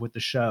have with the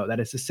show? That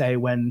is to say,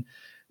 when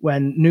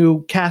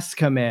new casts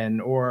come in,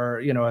 or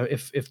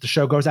if the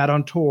show goes out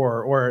on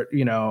tour, or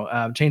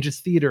changes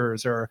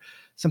theaters or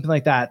something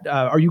like that,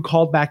 are you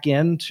called back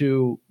in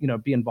to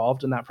be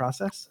involved in that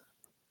process?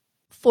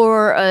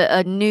 For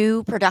a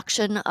new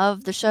production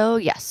of the show,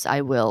 yes,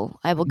 I will.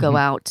 I will go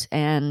out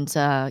and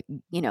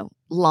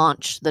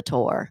launch the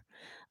tour.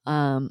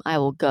 I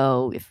will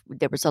go. If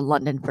there was a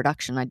London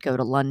production, I'd go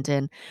to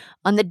London.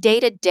 On the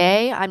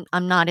day-to-day,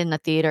 I'm not in the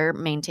theater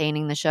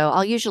maintaining the show.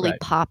 I'll usually Right.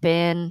 pop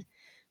in,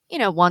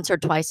 once or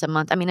twice a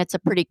month. I mean, it's a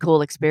pretty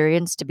cool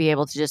experience to be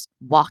able to just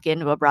walk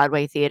into a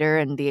Broadway theater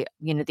and the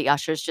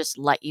ushers just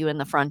let you in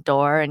the front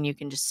door and you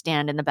can just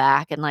stand in the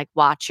back and like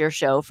watch your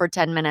show for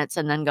 10 minutes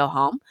and then go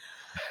home.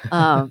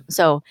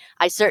 So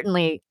I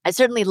certainly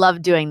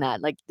love doing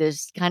that. Like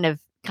there's kind of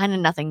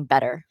nothing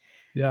better.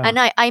 Yeah. And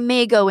I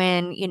may go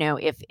in,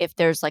 if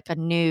there's like a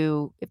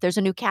new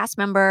cast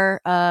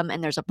member,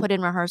 and there's a put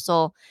in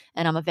rehearsal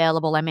and I'm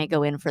available, I may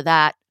go in for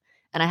that.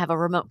 And I have a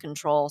remote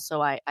control,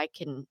 so I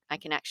can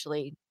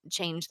actually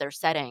change their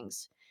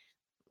settings,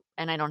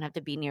 and I don't have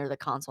to be near the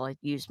console. I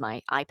use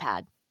my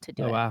iPad to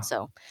do Oh, it. wow.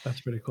 So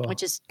That's pretty cool.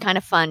 which is kind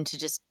of fun to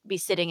just be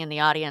sitting in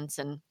the audience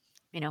and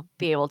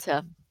be able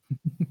to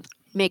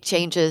make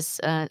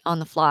changes on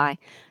the fly.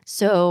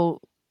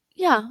 So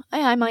yeah,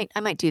 I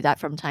might do that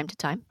from time to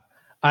time.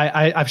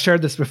 I've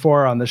shared this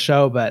before on the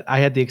show, but I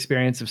had the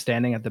experience of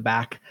standing at the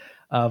back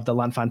of the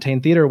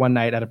Luntfontein Theater one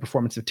night at a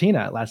performance of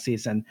Tina last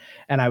season,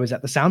 and I was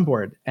at the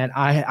soundboard, and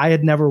I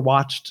had never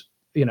watched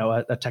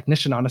a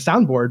technician on a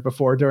soundboard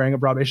before during a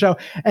Broadway show,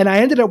 and I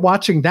ended up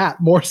watching that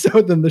more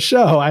so than the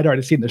show. I'd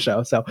already seen the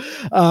show, so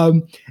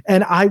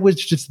and I was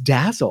just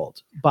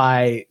dazzled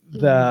by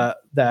the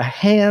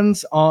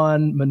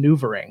hands-on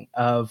maneuvering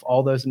of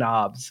all those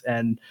knobs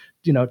and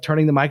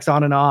turning the mics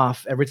on and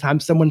off every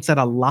time someone said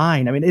a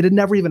line. I mean, it had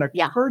never even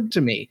occurred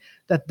to me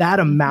that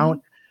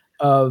amount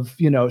of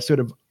sort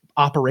of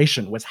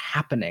operation was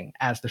happening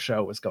as the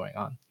show was going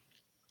on.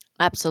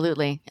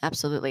 Absolutely.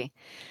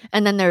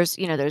 And then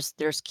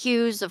there's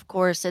cues, of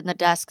course, in the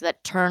desk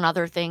that turn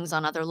other things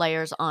on other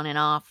layers on and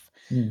off.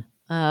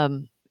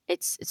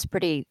 It's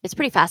pretty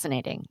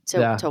fascinating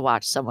to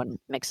watch someone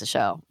mix a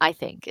show. I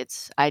think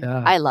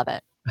I love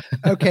it.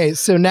 Okay,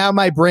 so now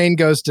my brain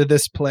goes to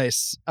this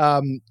place,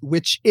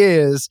 which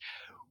is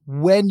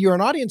when you're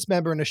an audience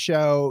member in a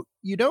show,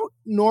 you don't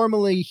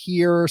normally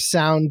hear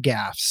sound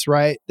gaffes,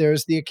 right?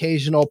 There's the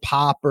occasional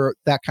pop or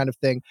that kind of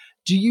thing.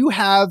 Do you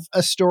have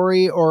a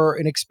story or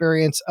an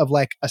experience of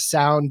like a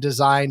sound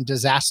design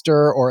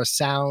disaster or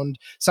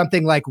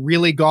something like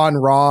really gone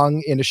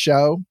wrong in a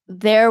show?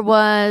 There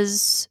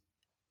was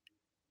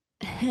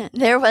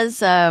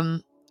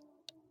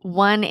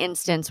one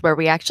instance where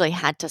we actually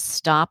had to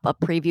stop a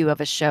preview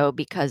of a show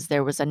because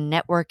there was a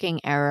networking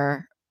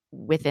error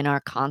within our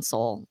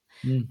console.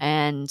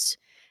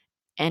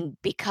 And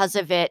because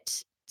of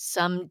it,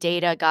 some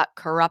data got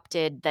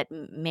corrupted that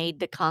made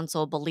the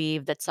console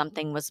believe that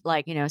something was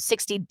like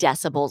 60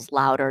 decibels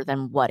louder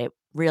than what it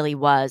really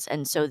was.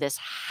 And so this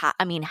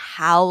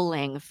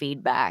howling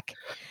feedback,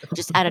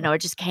 just I don't know,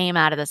 it just came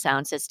out of the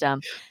sound system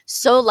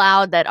so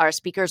loud that our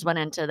speakers went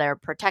into their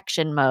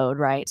protection mode,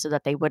 right, so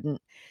that they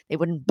wouldn't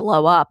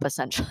blow up,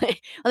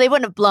 essentially. Well, they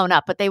wouldn't have blown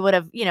up, but they would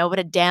have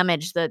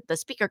damaged the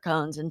speaker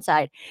cones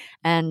inside.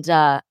 And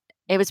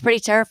it was pretty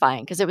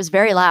terrifying because it was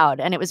very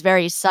loud and it was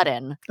very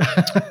sudden.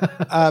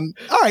 All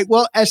right.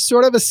 Well, as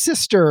sort of a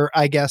sister,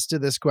 I guess, to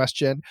this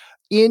question,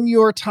 in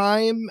your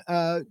time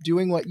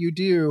doing what you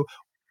do,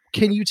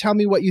 can you tell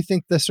me what you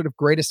think the sort of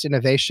greatest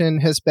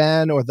innovation has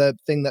been, or the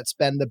thing that's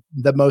been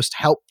the most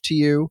help to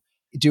you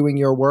doing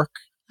your work?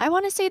 I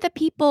want to say the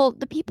people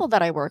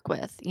that I work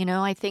with.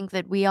 I think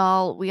that we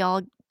all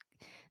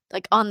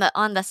like on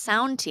the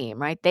sound team,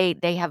 right?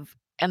 They have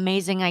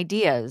amazing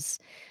ideas.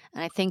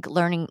 And I think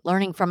learning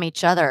from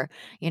each other,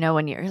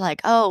 when you're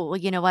like, oh, well,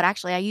 you know what?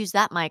 Actually, I use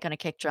that mic on a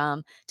kick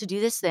drum to do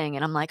this thing.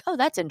 And I'm like, oh,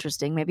 that's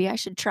interesting. Maybe I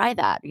should try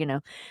that,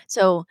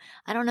 So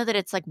I don't know that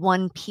it's like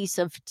one piece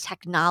of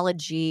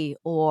technology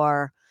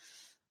or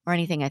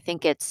anything. I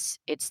think it's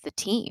the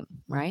team,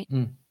 right?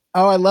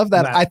 Oh, I love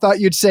that. Wow. I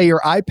thought you'd say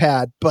your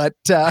iPad, but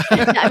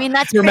I mean,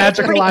 that's your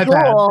magical pretty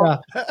iPad. cool.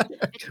 Yeah.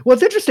 Well,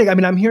 it's interesting. I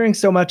mean, I'm hearing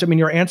so much. I mean,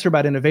 your answer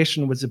about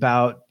innovation was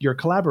about your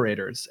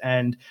collaborators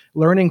and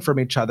learning from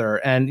each other,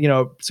 and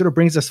sort of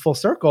brings us full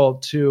circle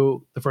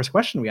to the first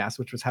question we asked,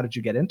 which was, how did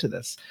you get into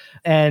this?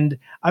 And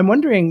I'm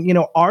wondering,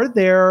 are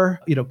there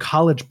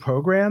college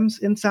programs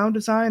in sound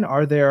design?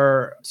 Are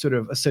there sort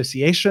of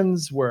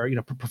associations where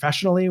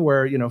professionally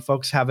where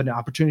folks have an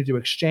opportunity to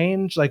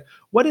exchange? Like,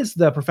 what is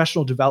the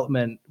professional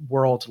development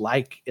world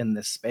like in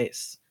this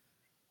space?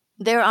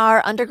 There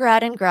are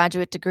undergrad and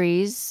graduate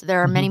degrees.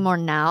 There are many Mhm. more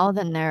now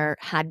than there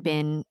had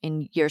been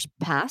in years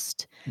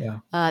past.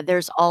 Yeah.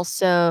 There's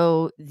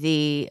also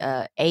the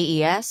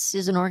AES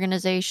is an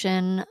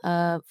organization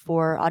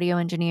for audio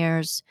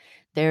engineers.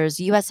 There's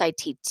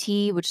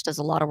USITT, which does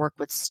a lot of work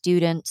with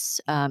students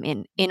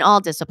in all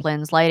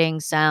disciplines,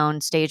 lighting,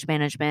 sound, stage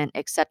management,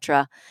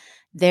 etc.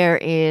 There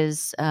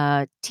is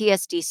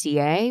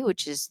TSDCA,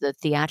 which is the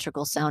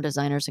Theatrical Sound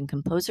Designers and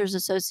Composers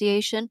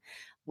Association,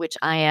 which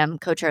I am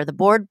co-chair of the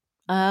board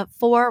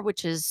for,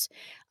 which is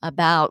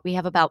we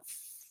have about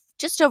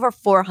just over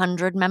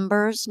 400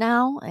 members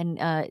now, and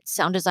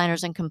sound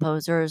designers and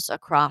composers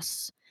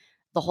across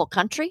the whole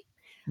country.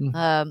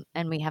 Mm.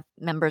 And we have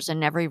members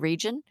in every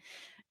region.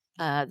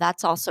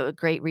 That's also a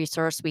great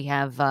resource. We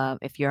have,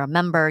 if you're a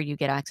member, you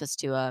get access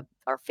to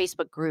our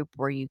Facebook group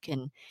where you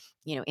can,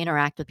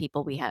 interact with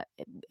people. We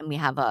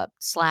have a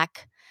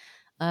Slack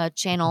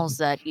channels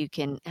that you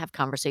can have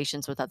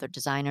conversations with other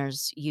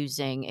designers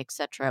using,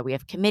 etc. We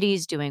have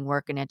committees doing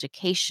work in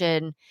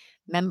education,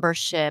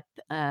 membership,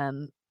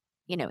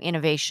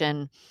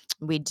 innovation.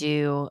 We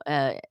do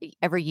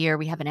every year.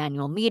 We have an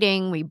annual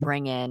meeting. We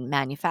bring in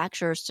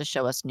manufacturers to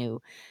show us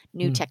new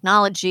Mm.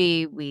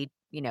 technology. We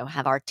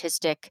have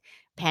artistic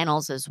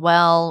panels as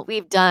well.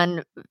 We've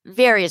done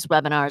various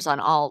webinars on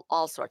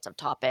all sorts of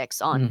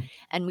topics Mm.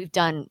 and we've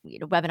done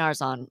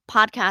webinars on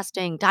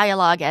podcasting,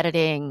 dialogue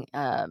editing,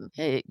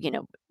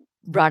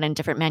 brought in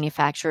different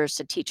manufacturers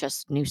to teach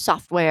us new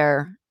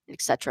software,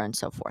 et cetera, and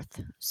so forth.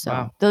 So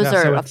Wow. those Yeah.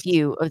 So are a it's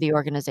few of the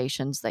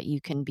organizations that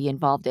you can be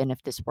involved in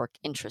if this work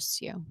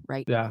interests you,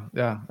 right?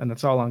 yeah, and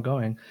it's all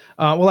ongoing.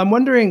 Well, I'm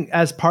wondering,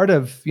 as part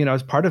of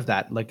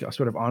that, like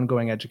sort of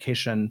ongoing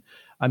education.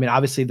 I mean,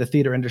 obviously, the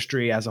theater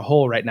industry as a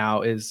whole right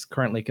now is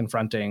currently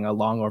confronting a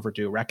long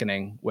overdue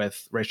reckoning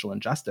with racial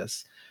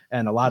injustice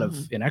and a lot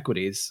of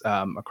inequities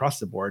across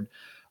the board.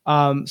 So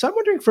I'm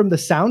wondering, from the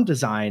sound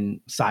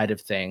design side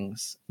of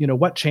things,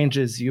 what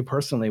changes you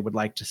personally would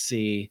like to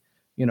see,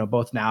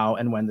 both now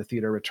and when the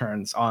theater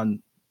returns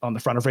on the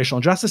front of racial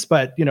injustice,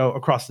 but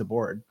across the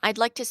board. I'd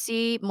like to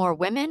see more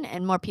women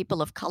and more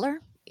people of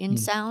color in Mm.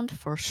 sound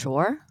for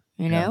sure.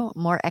 Yeah.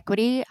 More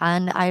equity,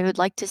 and I would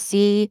like to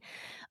see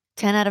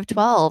 10 out of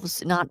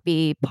 12s not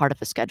be part of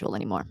the schedule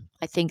anymore.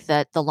 I think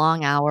that the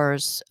long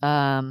hours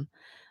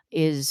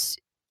is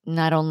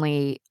not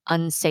only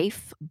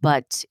unsafe,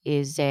 but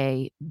is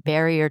a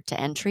barrier to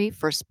entry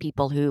for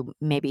people who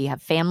maybe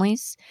have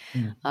families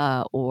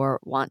Mm. or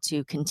want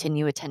to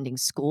continue attending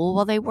school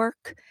while they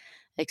work,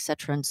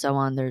 etc. and so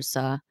on. There's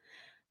a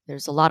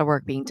lot of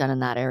work being done in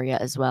that area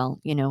as well.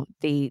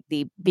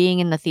 The being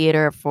in the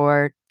theater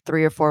for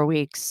 3 or 4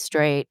 weeks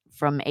straight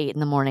from 8 in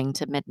the morning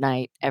to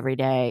midnight every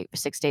day,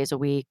 6 days a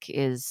week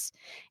is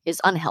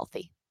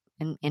unhealthy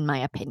in my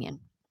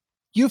opinion.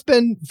 You've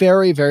been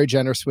very, very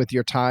generous with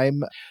your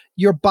time.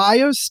 Your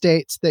bio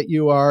states that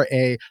you are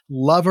a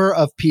lover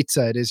of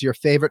pizza. It is your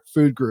favorite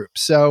food group.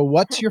 So,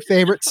 what's your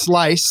favorite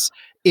slice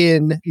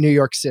in New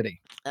York City?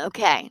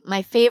 Okay,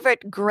 my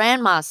favorite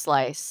grandma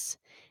slice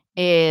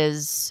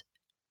is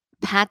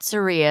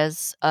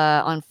Pizzeria's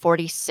on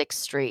 46th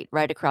Street,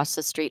 right across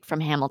the street from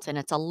Hamilton.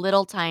 It's a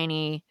little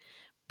tiny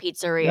Yep,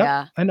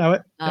 pizzeria. I know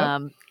it.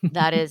 Yep.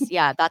 That is,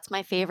 yeah, that's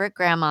my favorite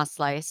grandma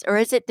slice.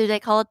 Or do they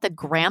call it the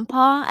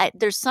grandpa?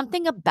 There's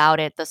something about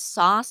it. The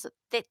sauce,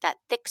 that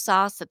thick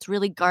sauce that's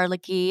really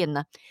garlicky and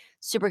the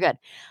super good.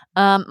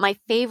 My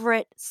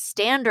favorite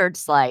standard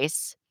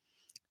slice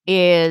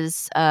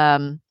is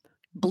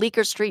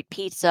Bleecker Street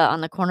Pizza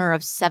on the corner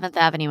of 7th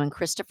Avenue and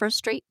Christopher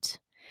Street.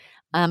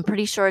 I'm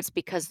pretty sure it's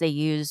because they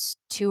use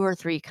 2 or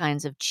 3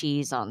 kinds of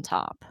cheese on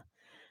top.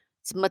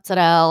 It's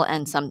mozzarella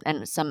and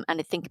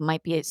I think it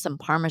might be some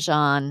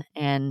Parmesan,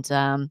 and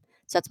so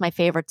that's my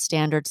favorite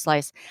standard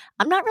slice.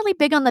 I'm not really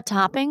big on the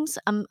toppings.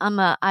 I'm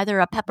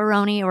either a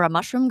pepperoni or a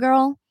mushroom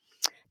girl,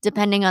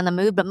 depending on the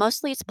mood, but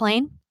mostly it's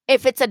plain.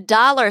 If it's a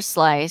dollar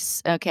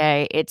slice,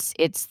 okay, it's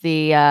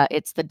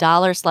the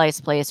dollar slice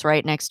place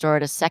right next door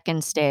to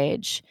Second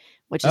Stage,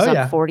 which is Oh on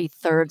yeah.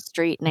 43rd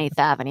Street and 8th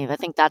Avenue. I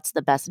think that's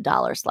the best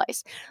dollar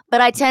slice.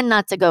 But I tend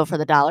not to go for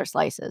the dollar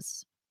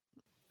slices.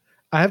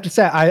 I have to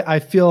say, I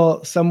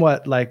feel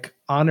somewhat like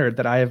honored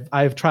that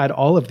I've tried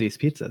all of these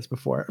pizzas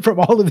before from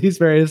all of these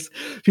various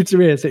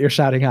pizzerias that you're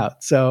shouting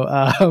out. So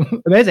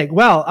amazing.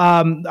 Well,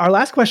 our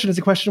last question is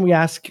a question we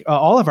ask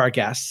all of our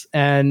guests,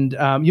 and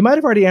you might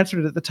have already answered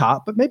it at the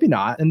top, but maybe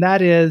not. And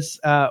that is,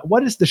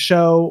 what is the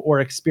show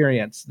or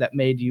experience that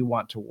made you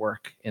want to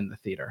work in the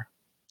theater?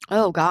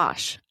 Oh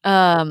gosh.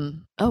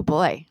 Oh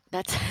boy.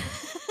 That's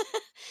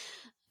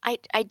I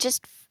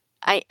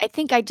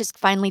think I just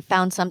finally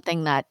found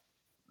something that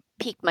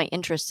piqued my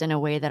interest in a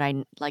way that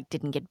I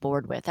didn't get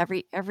bored with.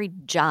 Every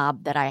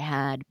job that I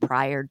had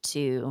prior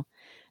to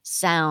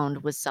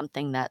sound was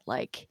something that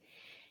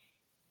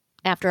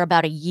after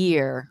about a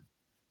year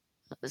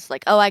it was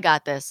like, oh, I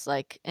got this.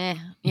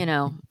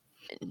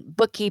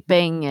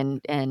 Bookkeeping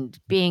and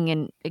being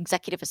an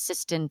executive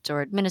assistant or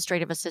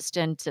administrative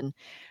assistant and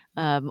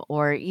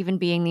or even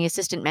being the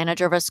assistant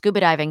manager of a scuba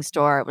diving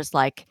store. It was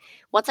like,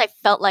 once I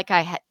felt like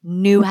I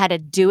knew how to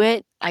do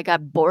it, I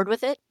got bored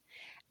with it.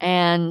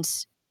 And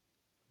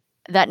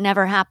that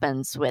never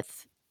happens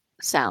with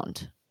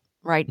sound,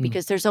 right?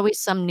 Because there's always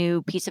some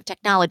new piece of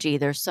technology.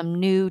 There's some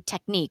new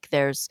technique.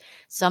 There's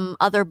some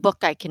other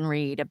book I can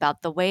read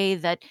about the way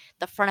that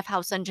the front of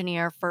house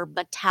engineer for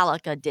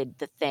Metallica did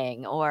the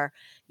thing, or,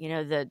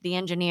 the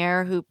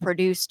engineer who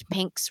produced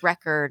Pink's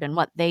record and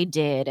what they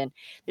did. And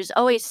there's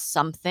always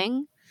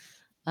something.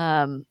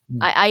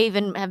 I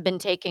even have been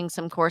taking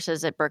some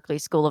courses at Berklee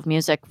School of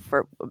Music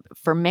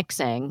for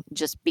mixing,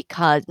 just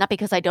because, not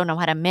because I don't know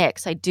how to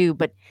mix, I do,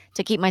 but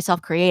to keep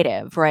myself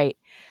creative, right?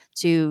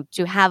 To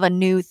have a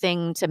new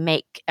thing to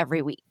make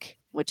every week,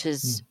 which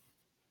is,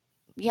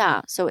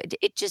 so it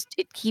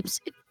keeps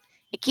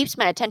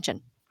my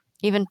attention.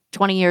 Even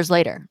 20 years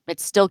later,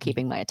 it's still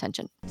keeping my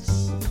attention.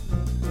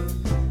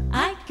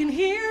 I can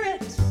hear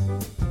it.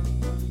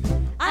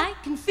 I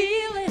can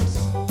feel it.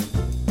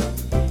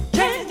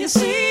 Can you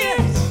see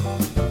it?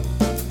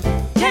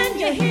 Can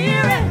you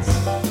hear it?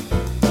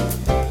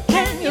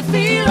 Can you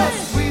feel it?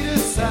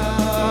 Sweetest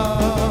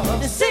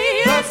sound. See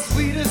it?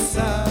 Sweetest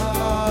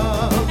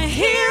sound. I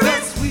hear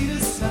it.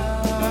 Sweetest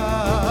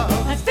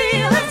sound. I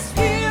feel it.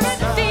 Hear it.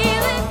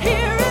 Feel it.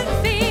 Hear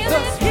it. Feel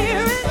it.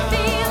 Hear it.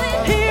 Feel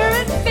it. Hear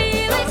it.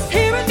 Feel it.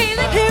 Hear it. Feel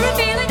it. Hear it.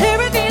 Feel it. Hear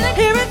it. Feel it.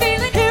 Hear it.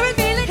 Feel it. Hear it.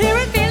 Feel it. Hear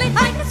it. Feel it.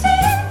 I can see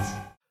it.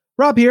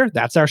 Rob here.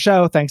 That's our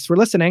show. Thanks for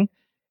listening.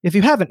 If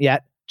you haven't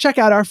yet, check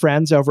out our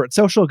friends over at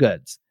Social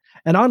Goods,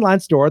 an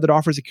online store that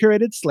offers a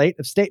curated slate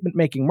of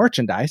statement-making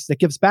merchandise that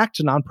gives back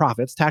to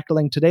nonprofits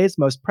tackling today's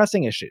most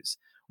pressing issues.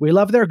 We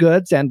love their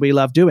goods, and we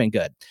love doing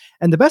good.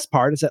 And the best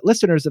part is that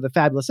listeners of The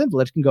Fabulous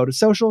Invalid can go to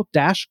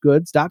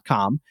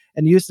social-goods.com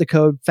and use the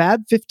code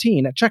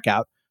FAB15 at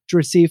checkout to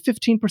receive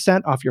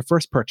 15% off your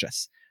first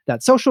purchase.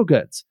 That's Social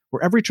Goods,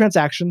 where every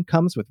transaction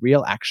comes with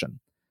real action.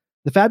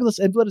 The Fabulous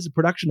Invalid is a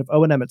production of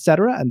O&M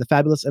Etc. and The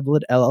Fabulous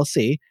Invalid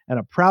LLC, and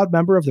a proud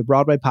member of the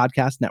Broadway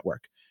Podcast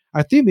Network.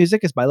 Our theme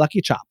music is by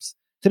Lucky Chops.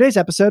 Today's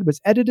episode was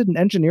edited and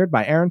engineered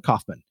by Aaron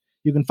Kaufman.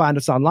 You can find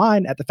us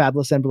online at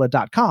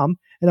thefabulousinvalid.com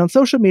and on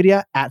social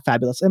media at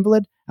Fabulous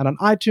Invalid and on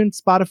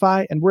iTunes,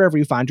 Spotify, and wherever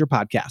you find your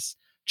podcasts.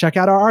 Check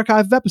out our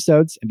archive of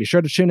episodes and be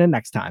sure to tune in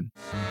next time.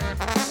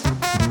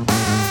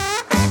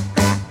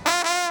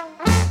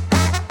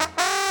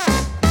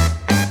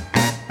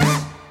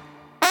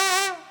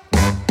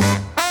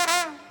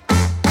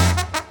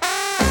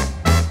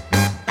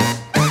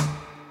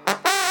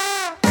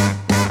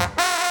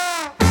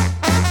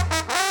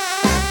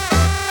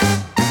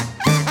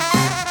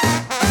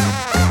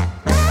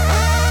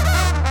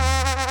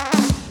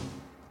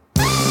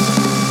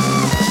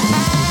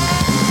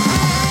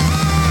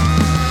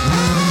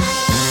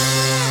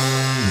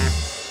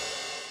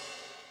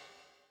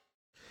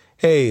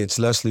 Hey, it's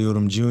Leslie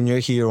Odom Jr.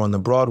 here on the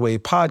Broadway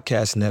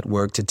Podcast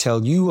Network to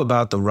tell you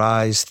about the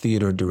Rise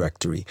Theater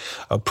Directory,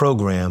 a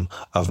program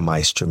of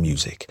Maestro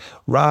Music.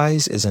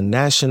 Rise is a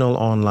national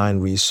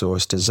online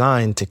resource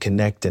designed to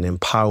connect and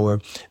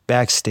empower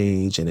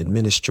backstage and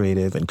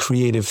administrative and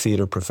creative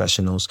theater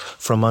professionals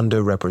from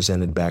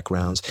underrepresented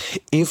backgrounds.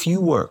 If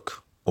you work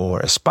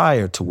or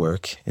aspire to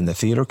work in the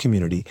theater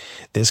community,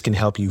 this can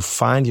help you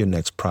find your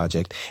next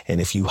project. And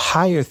if you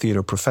hire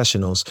theater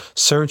professionals,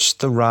 search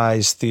the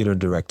Rise Theater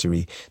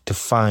Directory to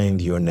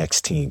find your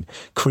next team.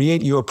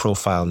 Create your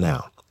profile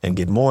now and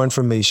get more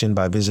information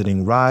by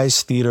visiting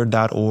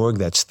risetheater.org.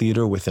 That's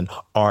theater with an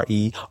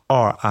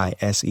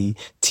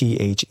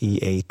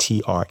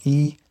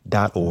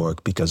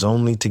RERISETHEATRE.org, because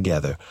only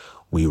together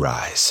we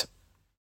rise.